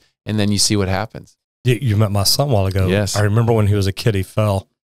parents, and then you see what happens. You met my son a while ago. Yes. I remember when he was a kid, he fell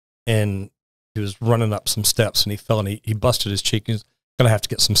and he was running up some steps and he fell and he busted his cheek. He's going to have to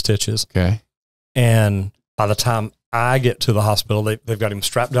get some stitches. Okay. And by the time I get to the hospital, they've got him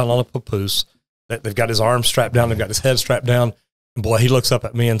strapped down on a papoose. They've got his arms strapped down. They've got his head strapped down. And boy, he looks up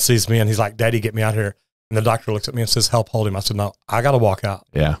at me and sees me and he's like, Daddy, get me out here. And the doctor looks at me and says, help hold him. I said, no, I got to walk out.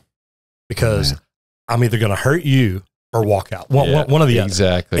 Yeah. Because I'm either going to hurt you or walk out. One of the other.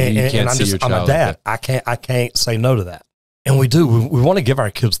 Exactly. And I'm a dad. I can't say no to that. And we do. We want to give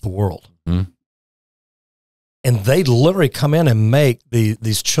our kids the world. And they literally come in and make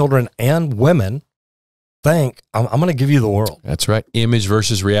these children and women think, I'm going to give you the world. That's right. Image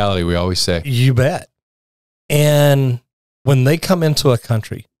versus reality, we always say. You bet. And when they come into a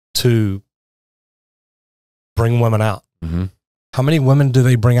country to bring women out, how many women do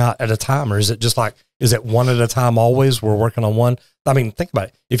they bring out at a time? Or is it just like, is it one at a time always? We're working on one. I mean, think about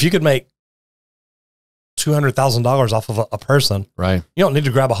it. If you could make $200,000 off of a person, right? You don't need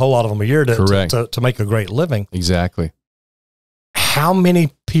to grab a whole lot of them a year to make a great living. Exactly. How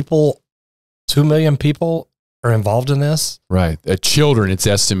many people, 2 million people are involved in this? Right. Children, it's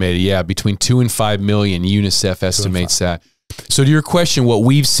estimated. Yeah. Between 2 and 5 million. UNICEF estimates that. So to your question, what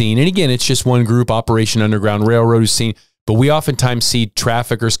we've seen, and again, it's just one group, Operation Underground Railroad, who's seen, but we oftentimes see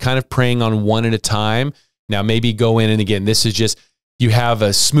traffickers kind of preying on one at a time. Now, maybe go in, and again, this is just, you have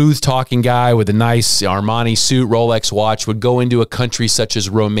a smooth talking guy with a nice Armani suit, Rolex watch, would go into a country such as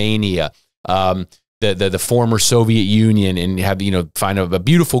Romania, the former Soviet Union, and have, find a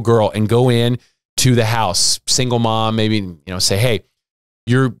beautiful girl and go in to the house, single mom, maybe, say, hey,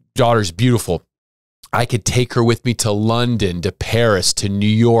 your daughter's beautiful. I could take her with me to London, to Paris, to New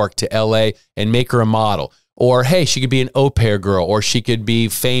York, to LA, and make her a model. Or, hey, she could be an au pair girl, or she could be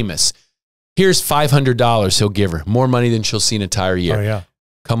famous. Here's $500 he'll give her. More money than she'll see an entire year. Oh, yeah.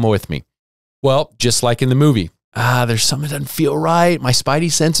 Come with me. Well, just like in the movie, there's something that doesn't feel right. My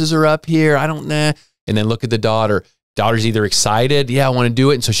spidey senses are up here. I don't know. And then look at the daughter. Daughter's either excited, yeah, I want to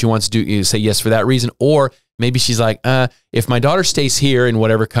do it. And so she wants to say yes for that reason. Or maybe she's like, if my daughter stays here in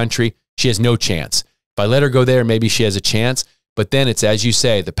whatever country, she has no chance. If I let her go there, maybe she has a chance. But then it's, as you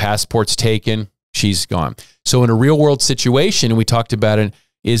say, the passport's taken, she's gone. So in a real world situation, and we talked about it,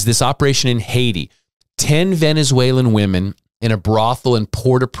 is this operation in Haiti. 10 Venezuelan women in a brothel in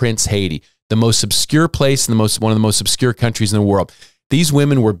Port-au-Prince, Haiti, the most obscure place in one of the most obscure countries in the world. These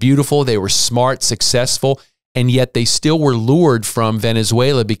women were beautiful, they were smart, successful, and yet they still were lured from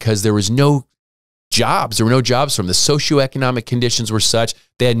Venezuela because there was no jobs. There were no jobs for them. The socioeconomic conditions were such,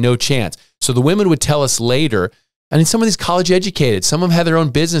 they had no chance. So the women would tell us later, I mean, some of these college educated, some of them had their own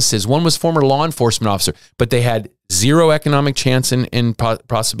businesses. One was former law enforcement officer, but they had zero economic chance in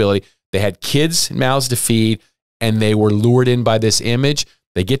possibility. They had kids and mouths to feed, and they were lured in by this image.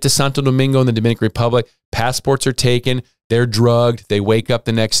 They get to Santo Domingo in the Dominican Republic, passports are taken, they're drugged, they wake up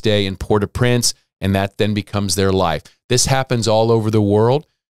the next day in Port-au-Prince, and that then becomes their life. This happens all over the world.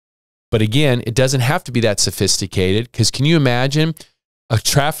 But again, it doesn't have to be that sophisticated, because can you imagine a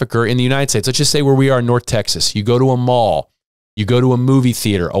trafficker in the United States? Let's just say where we are in North Texas. You go to a mall, you go to a movie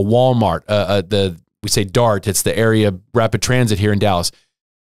theater, a Walmart, we say DART, it's the area rapid transit here in Dallas.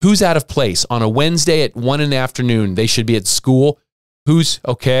 Who's out of place? On a Wednesday at 1 in the afternoon, they should be at school. Who's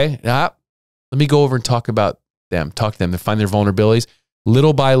okay? Let me go over and talk about them, talk to them, to find their vulnerabilities.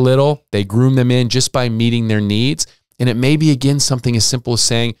 Little by little, they groom them in just by meeting their needs. And it may be, again, something as simple as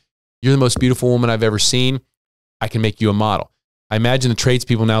saying, you're the most beautiful woman I've ever seen. I can make you a model. I imagine the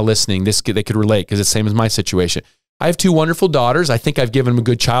tradespeople now listening, they could relate, because it's the same as my situation. I have 2 wonderful daughters. I think I've given them a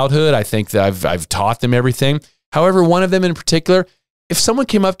good childhood. I think that I've taught them everything. However, one of them in particular, if someone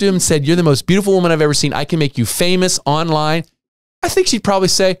came up to him and said, you're the most beautiful woman I've ever seen, I can make you famous online, I think she'd probably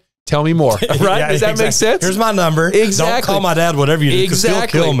say, tell me more, right? Yeah, Does that make sense? Here's my number. Exactly. Don't call my dad whatever you do, because he'll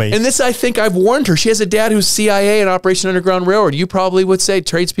kill me. And this, I think I've warned her. She has a dad who's CIA and Operation Underground Railroad. You probably would say,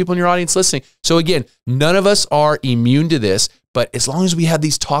 tradespeople in your audience listening. So again, none of us are immune to this, but as long as we have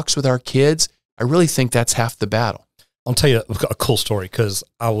these talks with our kids, I really think that's half the battle. I'll tell you a cool story, because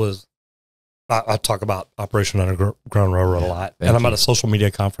I talk about Operation Underground Railroad a lot, and I'm at a social media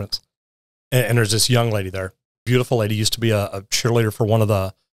conference, and there's this young lady there, beautiful lady, used to be a cheerleader for one of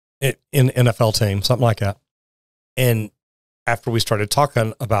the NFL team, something like that. And after we started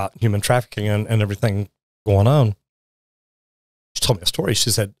talking about human trafficking and everything going on, she told me a story. She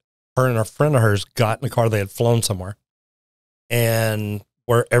said her and a friend of hers got in the car. They had flown somewhere, and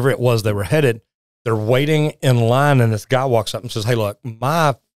wherever it was they were headed, they're waiting in line, and this guy walks up and says, hey, look,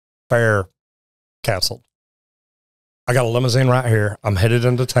 my fare canceled. I got a limousine right here. I'm headed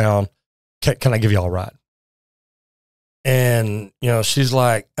into town. Can I give y'all a ride? And, she's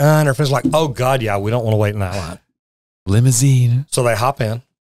like, and her friend's like, oh God, yeah, we don't want to wait in that line. Limousine. So they hop in,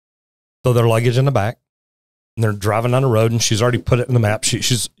 throw their luggage in the back, and they're driving down the road, and she's already put it in the map.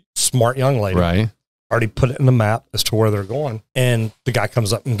 She's a smart young lady. Right. Already put it in the map as to where they're going. And the guy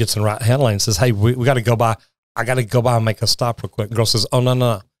comes up and gets in the right hand lane and says, hey, we got to go by. I got to go by and make a stop real quick. The girl says, oh,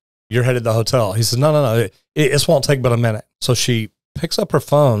 no. You're headed to the hotel. He says, no. It won't take but a minute. So she picks up her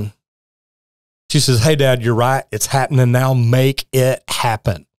phone. She says, hey, Dad, you're right. It's happening now. Make it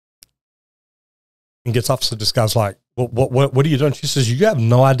happen. And gets off. So this guy's like, what are you doing? She says, you have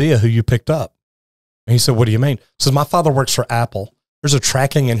no idea who you picked up. And he said, what do you mean? He says, my father works for Apple. There's a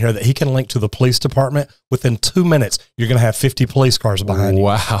tracking in here that he can link to the police department. Within 2 minutes, you're going to have 50 police cars behind you.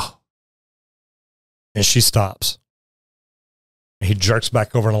 Wow. And she stops. He jerks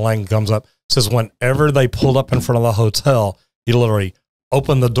back over in the lane, comes up, says whenever they pulled up in front of the hotel, he literally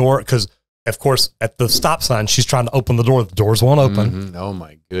opened the door, because, of course, at the stop sign, she's trying to open the door. The doors won't open. Mm-hmm. Oh,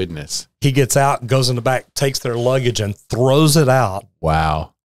 my goodness. He gets out, goes in the back, takes their luggage and throws it out.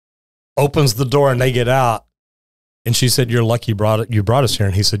 Wow. Opens the door, and they get out. And she said, you're lucky you brought us here.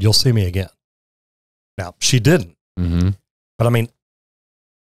 And he said, you'll see me again. Now, she didn't. Mm-hmm. But, I mean,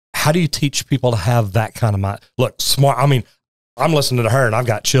 how do you teach people to have that kind of mind? Look, smart. I mean, I'm listening to her and I've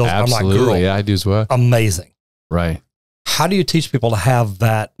got chills. Absolutely. I'm like, girl, yeah, I do as well. amazing. Right. How do you teach people to have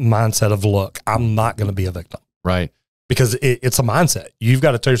that mindset of, look, I'm not going to be a victim? Right. Because it's a mindset. You've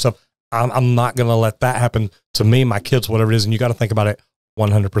got to tell yourself, I'm not going to let that happen to me, my kids, whatever it is. And you got to think about it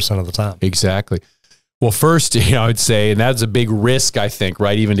 100% of the time. Exactly. Well, first, I would say, and that's a big risk, I think,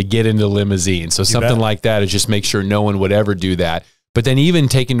 right? Even to get into the limousine. So something like that is just make sure no one would ever do that. But then even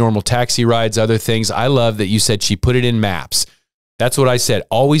taking normal taxi rides, other things, I love that you said she put it in maps. That's what I said.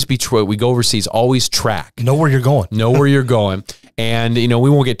 Always we go overseas, always track. Know where you're going. Know where you're going. And, you know,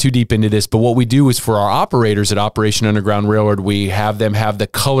 we won't get too deep into this, but what we do is for our operators at Operation Underground Railroad, we have them have the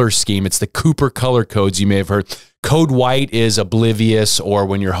color scheme. It's the Cooper color codes you may have heard. Code white is oblivious or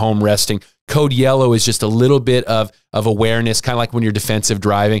when you're home resting. Code yellow is just a little bit of awareness, kind of like when you're defensive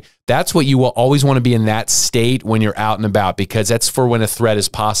driving. That's what you will always want to be in that state when you're out and about, because that's for when a threat is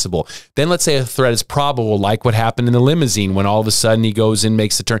possible. Then let's say a threat is probable, like what happened in the limousine when all of a sudden he goes and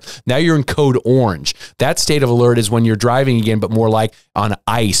makes the turn. Now you're in code orange. That state of alert is when you're driving again, but more like on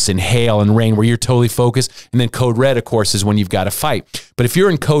ice and hail and rain where you're totally focused. And then code red, of course, is when you've got to fight. But if you're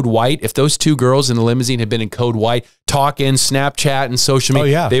in code white, if those two girls in the limousine had been in code white, talking, Snapchat, and social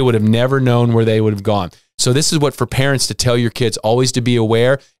media, they would have never known where they would have gone. So this is what for parents to tell your kids, always to be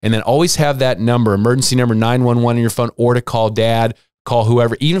aware, and then always have that number, emergency number 911 on your phone, or to call dad, call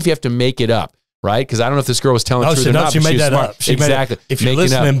whoever, even if you have to make it up, right? Because I don't know if this girl was telling the truth or not. She made that up. Exactly. If you're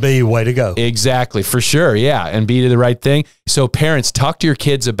listening, B, way to go. Exactly, for sure, yeah, and be to the right thing. So parents, talk to your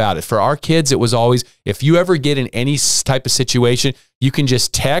kids about it. For our kids, it was always, if you ever get in any type of situation, you can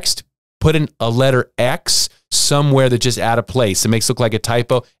just text, put in a letter X somewhere that's just out of place. It makes it look like a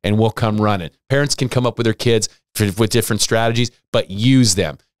typo, and we'll come running. Parents can come up with their kids with different strategies, but use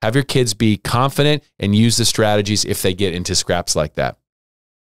them. Have your kids be confident and use the strategies if they get into scraps like that.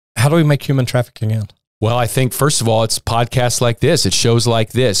 How do we make human trafficking end? Well, I think, first of all, it's podcasts like this. It's shows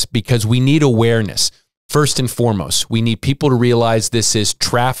like this, because we need awareness. First and foremost, we need people to realize this is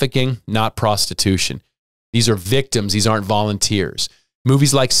trafficking, not prostitution. These are victims. These aren't volunteers.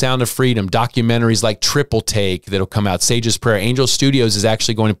 Movies like Sound of Freedom, documentaries like Triple Take that'll come out. Sage's Prayer. Angel Studios is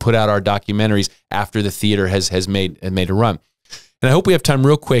actually going to put out our documentaries after the theater has made a run. And I hope we have time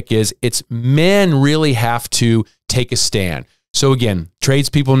real quick it's men really have to take a stand. So again,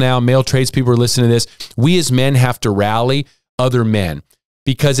 tradespeople now, male tradespeople are listening to this. We as men have to rally other men,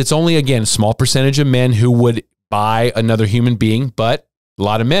 because it's only, again, a small percentage of men who would buy another human being, but a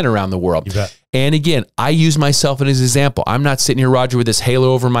lot of men around the world. You bet. And again, I use myself as an example. I'm not sitting here, Roger, with this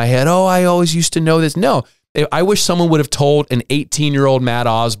halo over my head. Oh, I always used to know this. No, I wish someone would have told an 18-year-old Matt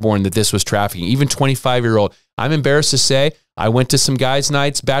Osborne that this was trafficking, even 25-year-old. I'm embarrassed to say I went to some guys'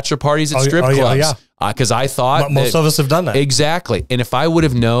 nights, bachelor parties at strip clubs because I thought most of us have done that. Exactly. And if I would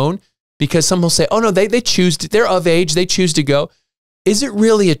have known, because some will say, oh, no, they choose to, they're of age, they choose to go. Is it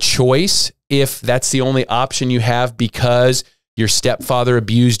really a choice if that's the only option you have because your stepfather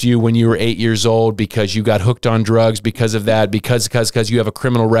abused you when you were 8 years old, because you got hooked on drugs because of that, because you have a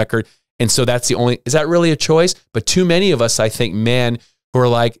criminal record? And so that's the only, is that really a choice? But too many of us, I think, men who are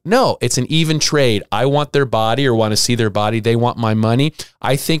like, no, it's an even trade. I want their body or want to see their body. They want my money.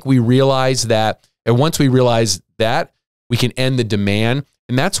 I think we realize that. And once we realize that, we can end the demand.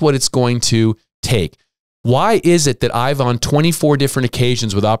 And that's what it's going to take. Why is it that I've on 24 different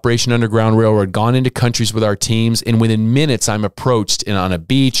occasions with Operation Underground Railroad gone into countries with our teams, and within minutes I'm approached on a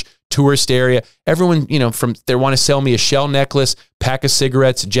beach, tourist area, everyone, from they want to sell me a shell necklace, pack of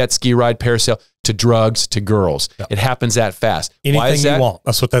cigarettes, jet ski ride, parasail, to drugs, to girls. Yep. It happens that fast. Anything Why is that? You want.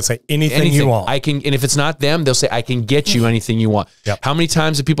 That's what they say. Anything you want. I can, and if it's not them, they'll say, I can get you anything you want. Yep. How many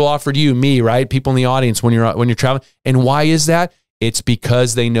times have people offered you, me, right? People in the audience when you're traveling. And why is that? It's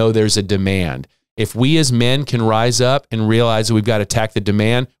because they know there's a demand. If we as men can rise up and realize that we've got to attack the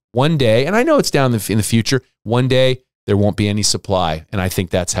demand, one day, and I know it's down in the future, one day there won't be any supply. And I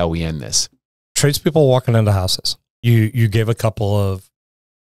think that's how we end this. Tradespeople walking into houses. You gave a couple of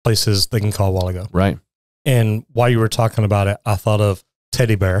places they can call a while ago. Right. And while you were talking about it, I thought of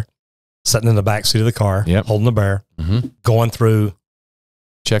Teddy Bear sitting in the back seat of the car, holding the bear, going through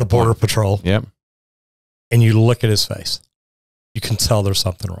the border patrol. Yep. And you look at his face. You can tell there's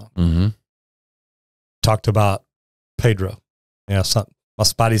something wrong. Talked about Pedro. Yeah, my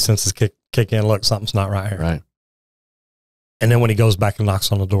spidey senses kick in. Look, something's not right here. Right. And then when he goes back and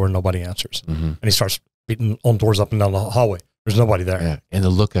knocks on the door, nobody answers. And he starts beating on doors up and down the hallway. There's nobody there. Yeah. And the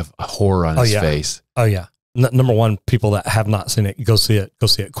look of horror on his face. Oh, yeah. Number one, people that have not seen it, go see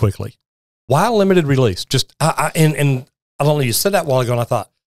it quickly. Why limited release? Just, and I don't know, you said that a while ago, and I thought,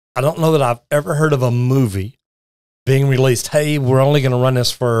 I don't know that I've ever heard of a movie being released. Hey, we're only going to run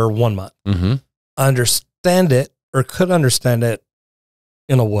this for 1 month. Understand it, or could understand it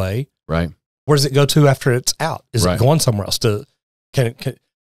in a way. Right. Where does it go to after it's out? Is it going somewhere else? Can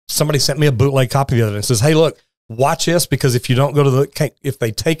somebody sent me a bootleg copy the other day and says, hey, look, watch this, because if you don't go to if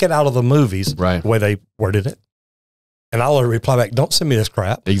they take it out of the movies, the way they worded it, and I'll reply back, don't send me this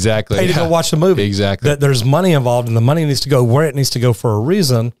crap. Exactly. Pay to go watch the movie. Exactly. That there's money involved, and the money needs to go where it needs to go for a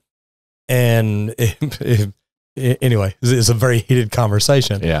reason. And anyway, it's a very heated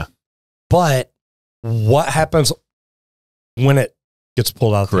conversation. Yeah. But what happens when it gets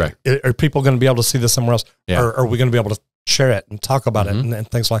pulled out? Correct. Are people going to be able to see this somewhere else? Yeah. Or are we going to be able to share it and talk about it and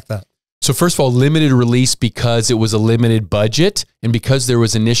things like that. So first of all, limited release because it was a limited budget and because there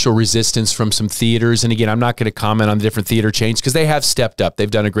was initial resistance from some theaters. And again, I'm not going to comment on the different theater chains because they have stepped up.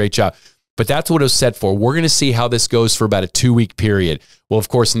 They've done a great job. But that's what it was set for. We're going to see how this goes for about a 2-week period. Well, of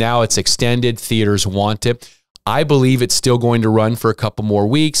course, now it's extended. Theaters want it. I believe it's still going to run for a couple more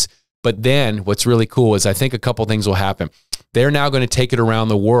weeks. But then what's really cool is I think a couple things will happen. They're now going to take it around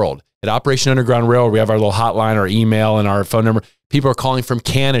the world. At Operation Underground Railroad, we have our little hotline, our email, and our phone number. People are calling from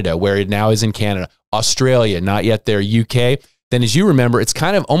Canada, where it now is in Canada. Australia, not yet there. UK. Then as you remember, it's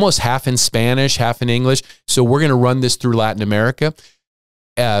kind of almost half in Spanish, half in English. So we're going to run this through Latin America.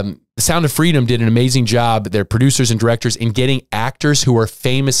 The Sound of Freedom did an amazing job, their producers and directors, in getting actors who are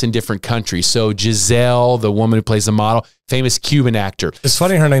famous in different countries. So Giselle, the woman who plays the model, famous Cuban actor. It's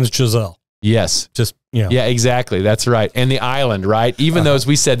funny her name's Giselle. Yes. Just, you know. Yeah, exactly. That's right. And The Island, right? Even though, as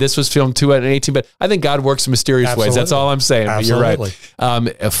we said, this was filmed 2018, but I think God works in mysterious ways. That's all I'm saying. Absolutely. You're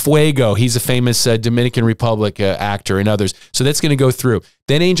right. Fuego, he's a famous Dominican Republic actor, and others. So that's going to go through.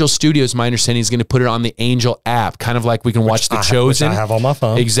 Then Angel Studios, my understanding, is going to put it on the Angel app, kind of like we can watch The Chosen. Which I have on my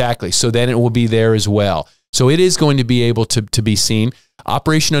phone. Exactly. So then it will be there as well. So it is going to be able to be seen.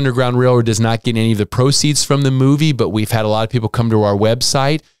 Operation Underground Railroad does not get any of the proceeds from the movie, but we've had a lot of people come to our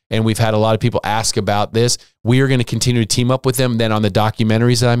website, and we've had a lot of people ask about this. We are going to continue to team up with them then on the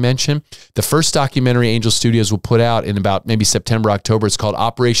documentaries that I mentioned. The first documentary Angel Studios will put out in about maybe September, October. It's called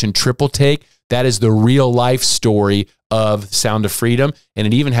Operation Triple Take. That is the real life story of Sound of Freedom. And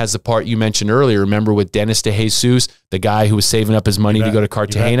it even has the part you mentioned earlier. Remember with Dennis DeJesus, the guy who was saving up his money to go to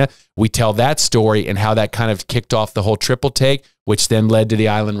Cartagena? We tell that story and how that kind of kicked off the whole Triple Take, which then led to the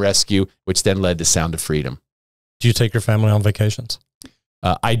Island Rescue, which then led to Sound of Freedom. Do you take your family on vacations?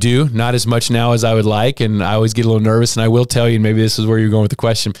 I do, not as much now as I would like, and I always get a little nervous, and I will tell you, and maybe this is where you're going with the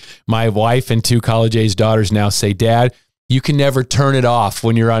question, my wife and 2 college-age daughters now say, Dad, you can never turn it off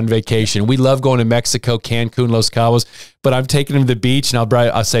when you're on vacation. We love going to Mexico, Cancun, Los Cabos, but I'm taking them to the beach, and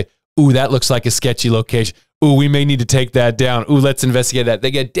I'll say, ooh, that looks like a sketchy location. Ooh, we may need to take that down. Ooh, let's investigate that. They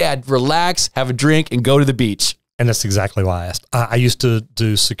get, Dad, relax, have a drink, and go to the beach. And that's exactly why I asked. I used to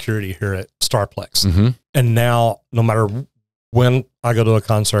do security here at Starplex, and now no matter when I go to a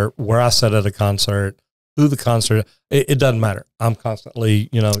concert, where I sit at a concert, who the concert, it doesn't matter. I'm constantly,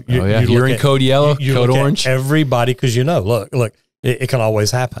 you know, you're in code yellow, code orange. Everybody, because look, it can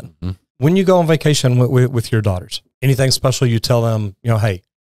always happen. When you go on vacation with your daughters, anything special, you tell them, you know, hey,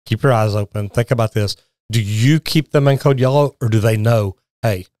 keep your eyes open. Think about this. Do you keep them in code yellow, or do they know,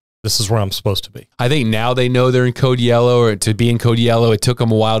 hey, this is where I'm supposed to be? I think now they know they're in code yellow, or to be in code yellow. It took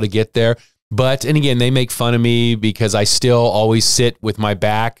them a while to get there. But, and again, they make fun of me because I still always sit with my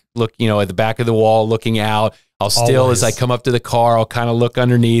back, look, you know, at the back of the wall, looking out. I'll still, as I come up to the car, I'll kind of look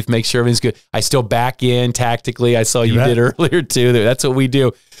underneath, make sure everything's good. I still back in tactically. I saw you did earlier too. That's what we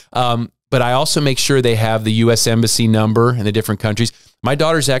do. But I also make sure they have the U.S. Embassy number in the different countries. My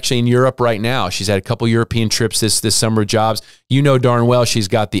daughter's actually in Europe right now. She's had a couple European trips this summer jobs. You know darn well she's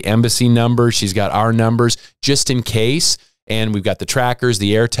got the embassy number. She's got our numbers just in case. And we've got the trackers,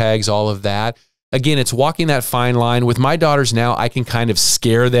 the air tags, all of that. Again, it's walking that fine line. With my daughters now, I can kind of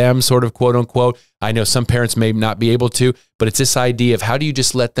scare them, sort of, quote unquote. I know some parents may not be able to, but it's this idea of how do you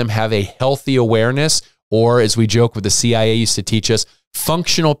just let them have a healthy awareness, or as we joke with the CIA used to teach us,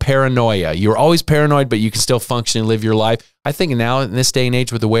 functional paranoia. You're always paranoid, but you can still function and live your life. I think now in this day and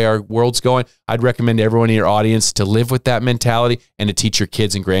age with the way our world's going, I'd recommend everyone in your audience to live with that mentality and to teach your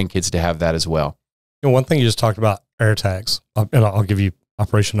kids and grandkids to have that as well. You know, one thing you just talked about, air tags, and I'll give you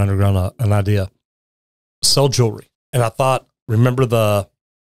Operation Underground an idea. Sell jewelry. And I thought, remember the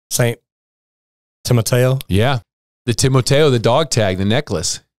St. Timoteo? Yeah. The Timoteo, the dog tag, the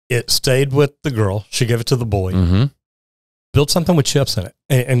necklace. It stayed with the girl. She gave it to the boy. Built something with chips in it.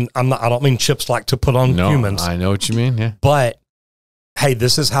 And I don't mean chips like to put on humans. I know what you mean. Yeah. But hey,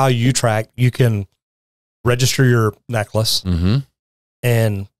 this is how you track. You can register your necklace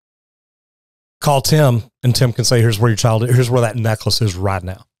and call Tim, and Tim can say, here's where your child is. Here's where that necklace is right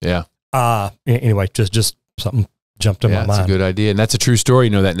now. Yeah. Anyway, just something jumped in my mind. That's a good idea. And that's a true story. You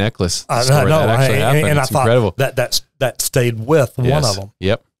know, that necklace. I know. That actually happened. And I it's thought incredible. that stayed with one of them.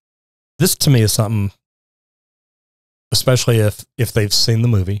 Yep. This to me is something, especially if they've seen the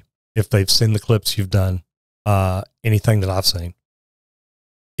movie, if they've seen the clips you've done, anything that I've seen,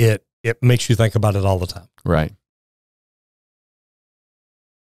 it makes you think about it all the time. Right.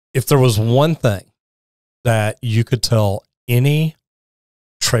 If there was one thing that you could tell any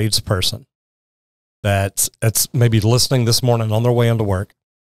tradesperson that's maybe listening this morning on their way into work,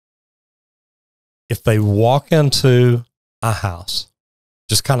 if they walk into a house,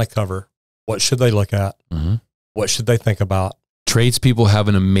 just kind of cover, what should they look at? What should they think about? Tradespeople have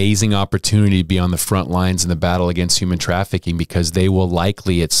an amazing opportunity to be on the front lines in the battle against human trafficking, because they will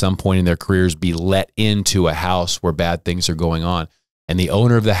likely at some point in their careers be let into a house where bad things are going on. And the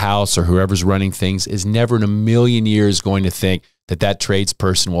owner of the house or whoever's running things is never in a million years going to think that that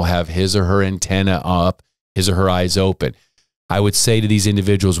tradesperson will have his or her antenna up, his or her eyes open. I would say to these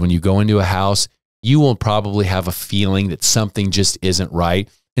individuals, when you go into a house, you will probably have a feeling that something just isn't right.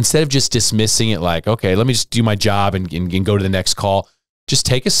 Instead of just dismissing it like, okay, let me just do my job and go to the next call, just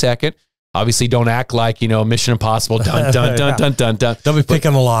take a second. Obviously, don't act like, Mission Impossible, dun, dun, dun, dun, dun, dun. Don't be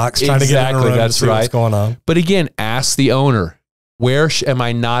picking the locks, trying to get in the room to see what's going on. But again, ask the owner, where am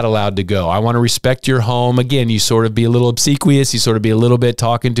I not allowed to go? I want to respect your home. Again, you sort of be a little obsequious. You sort of be a little bit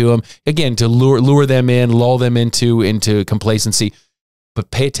talking to them. Again, to lure them in, lull them into complacency.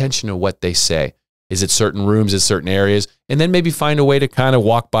 But pay attention to what they say. Is it certain rooms, is it certain areas? And then maybe find a way to kind of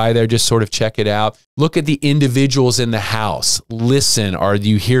walk by there, just sort of check it out. Look at the individuals in the house. Listen, or do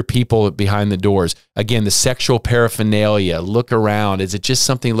you hear people behind the doors? Again, the sexual paraphernalia. Look around. Is it just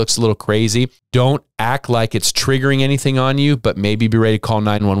something that looks a little crazy? Don't act like it's triggering anything on you, but maybe be ready to call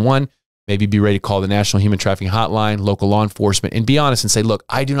 911. Maybe be ready to call the National Human Trafficking Hotline, local law enforcement, and be honest and say, look,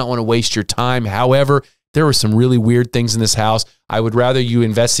 I do not want to waste your time. However, there were some really weird things in this house. I would rather you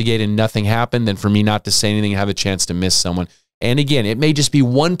investigate and nothing happened than for me not to say anything and have a chance to miss someone. And again, it may just be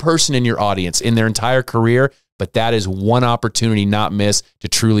one person in your audience in their entire career, but that is one opportunity not missed to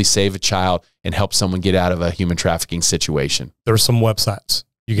truly save a child and help someone get out of a human trafficking situation. There are some websites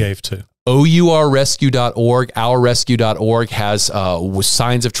you gave to. OURrescue.org, OurRescue.org has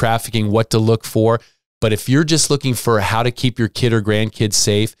signs of trafficking, what to look for. But if you're just looking for how to keep your kid or grandkids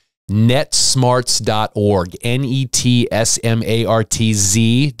safe, netsmarts.org,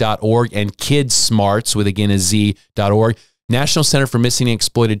 netsmartz.org, and kidsmarts with again a z.org. National Center for Missing and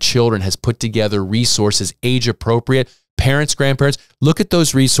Exploited Children has put together resources age appropriate. Parents, grandparents, look at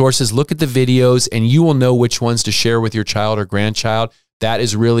those resources, look at the videos, and you will know which ones to share with your child or grandchild. That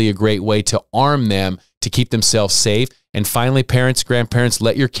is really a great way to arm them to keep themselves safe. And finally, parents, grandparents,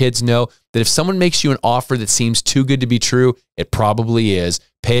 let your kids know that if someone makes you an offer that seems too good to be true, it probably is.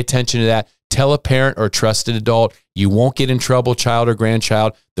 Pay attention to that. Tell a parent or a trusted adult. You won't get in trouble, child or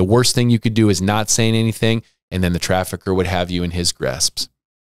grandchild. The worst thing you could do is not saying anything, and then the trafficker would have you in his grasps.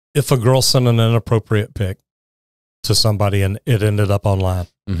 If a girl sent an inappropriate pic to somebody and it ended up online,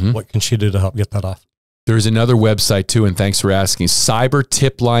 what can she do to help get that off? There's another website too, and thanks for asking,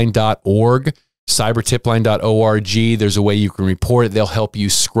 cybertipline.org. cybertipline.org. There's a way you can report it. They'll help you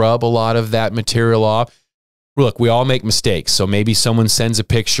scrub a lot of that material off. Look, we all make mistakes. So maybe someone sends a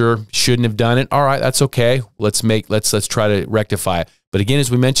picture, shouldn't have done it. All right, that's okay. Let's try to rectify it. But again,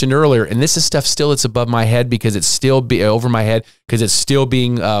 as we mentioned earlier, and this is stuff still it's above my head because it's still over my head because it's still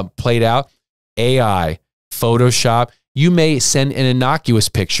being played out. AI, Photoshop. You may send an innocuous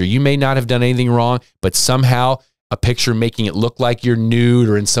picture. You may not have done anything wrong, but somehow a picture making it look like you're nude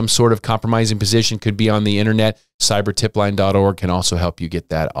or in some sort of compromising position could be on the internet. Cybertipline.org can also help you get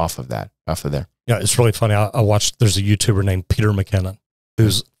that off of there. Yeah, it's really funny. I watched, there's a YouTuber named Peter McKinnon,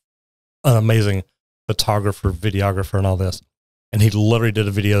 who's an amazing photographer, videographer, and all this. And he literally did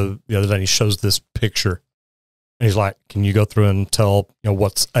a video the other day, and he shows this picture. And he's like, can you go through and tell,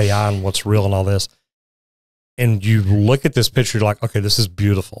 what's AI and what's real and all this? And you look at this picture, you're like, okay, this is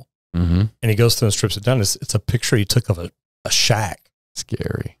beautiful. And he goes through and strips it down. It's a picture he took of a shack.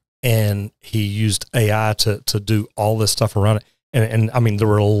 Scary. And he used AI to do all this stuff around it. And I mean, there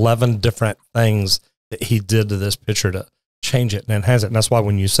were 11 different things that he did to this picture to change it and enhance it. And that's why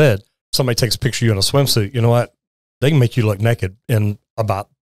when you said somebody takes a picture of you in a swimsuit, you know what? They can make you look naked in about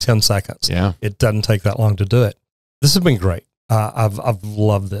 10 seconds. Yeah. It doesn't take that long to do it. This has been great. I've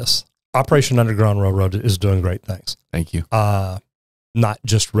loved this. Operation Underground Railroad is doing great things. Thank you. Not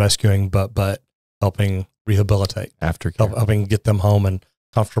just rescuing, but helping rehabilitate, aftercare, helping get them home and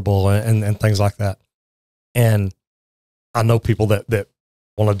comfortable and things like that. And I know people that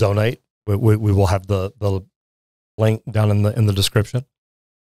want to donate. We will have the link down in the description.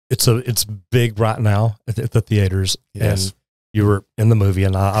 It's big right now at the theaters. Yes. And you were in the movie,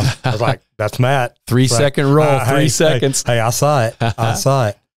 and I was like, "That's Matt." 3 second roll, 3 seconds. Hey, I saw it. I saw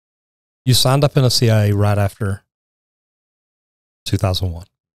it. You signed up in the CIA right after 2001.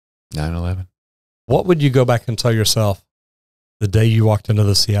 9/11. What would you go back and tell yourself the day you walked into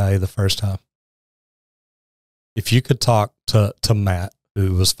the CIA the first time? If you could talk to Matt,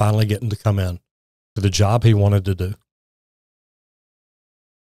 who was finally getting to come in to the job he wanted to do,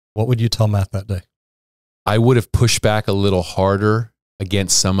 what would you tell Matt that day? I would have pushed back a little harder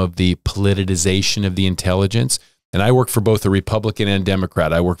against some of the politicization of the intelligence. And I work for both a Republican and a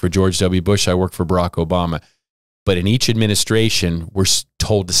Democrat. I work for George W. Bush. I work for Barack Obama. But in each administration, we're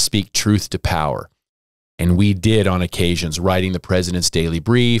told to speak truth to power. And we did on occasions, writing the president's daily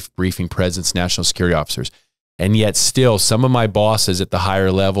brief, briefing president's national security officers. And yet still, some of my bosses at the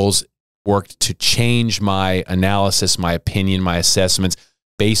higher levels worked to change my analysis, my opinion, my assessments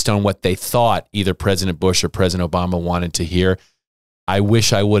based on what they thought either President Bush or President Obama wanted to hear. I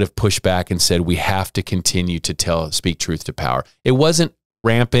wish I would have pushed back and said, we have to continue to speak truth to power. It wasn't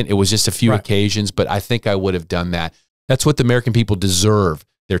rampant. It was just a few occasions, but I think I would have done that. That's what the American people deserve.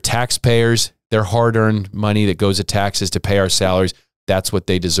 They're taxpayers, their hard-earned money that goes to taxes to pay our salaries. That's what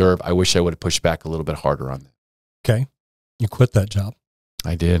they deserve. I wish I would have pushed back a little bit harder on that. Okay. You quit that job.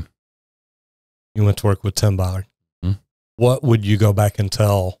 I did. You went to work with Tim Ballard. Mm-hmm. What would you go back and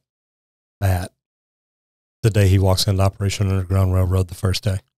tell Matt the day he walks into Operation Underground Railroad the first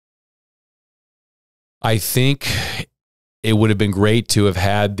day? I think it would have been great to have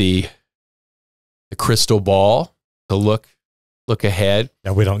had the crystal ball to look ahead.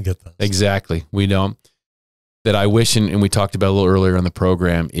 Yeah, we don't get that. Exactly. We don't. That I wish, and we talked about a little earlier in the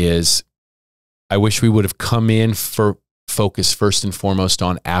program, is I wish we would have come in for focus first and foremost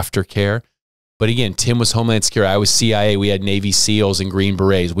on aftercare. But again, Tim was Homeland Security. I was CIA. We had Navy SEALs and Green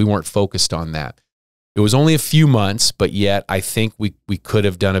Berets. We weren't focused on that. It was only a few months, but yet I think we could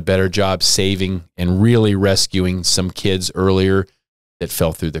have done a better job saving and really rescuing some kids earlier that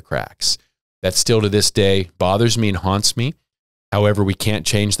fell through the cracks. That still to this day bothers me and haunts me. However, we can't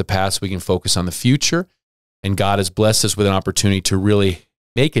change the past. We can focus on the future. And God has blessed us with an opportunity to really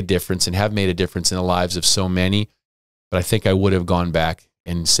make a difference and have made a difference in the lives of so many. But I think I would have gone back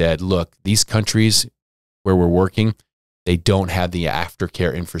and said, look, these countries where we're working, they don't have the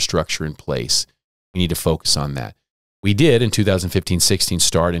aftercare infrastructure in place. We need to focus on that. We did in 2015-16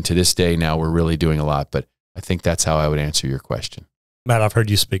 start, and to this day now we're really doing a lot. But I think that's how I would answer your question. Matt, I've heard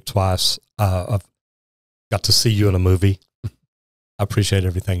you speak twice. I've got to see you in a movie. I appreciate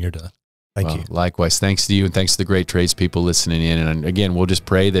everything you're doing. Thank you. Likewise. Thanks to you, and thanks to the great tradespeople listening in. And again, we'll just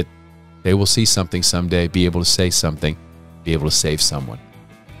pray that they will see something someday, be able to say something, be able to save someone.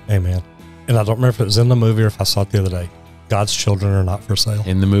 Amen. And I don't remember if it was in the movie or if I saw it the other day. God's children are not for sale.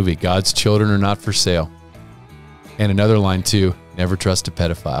 In the movie, God's children are not for sale. And another line too, never trust a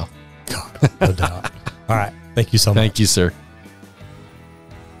pedophile. God, no doubt. All right. Thank you so much. Thank you, sir.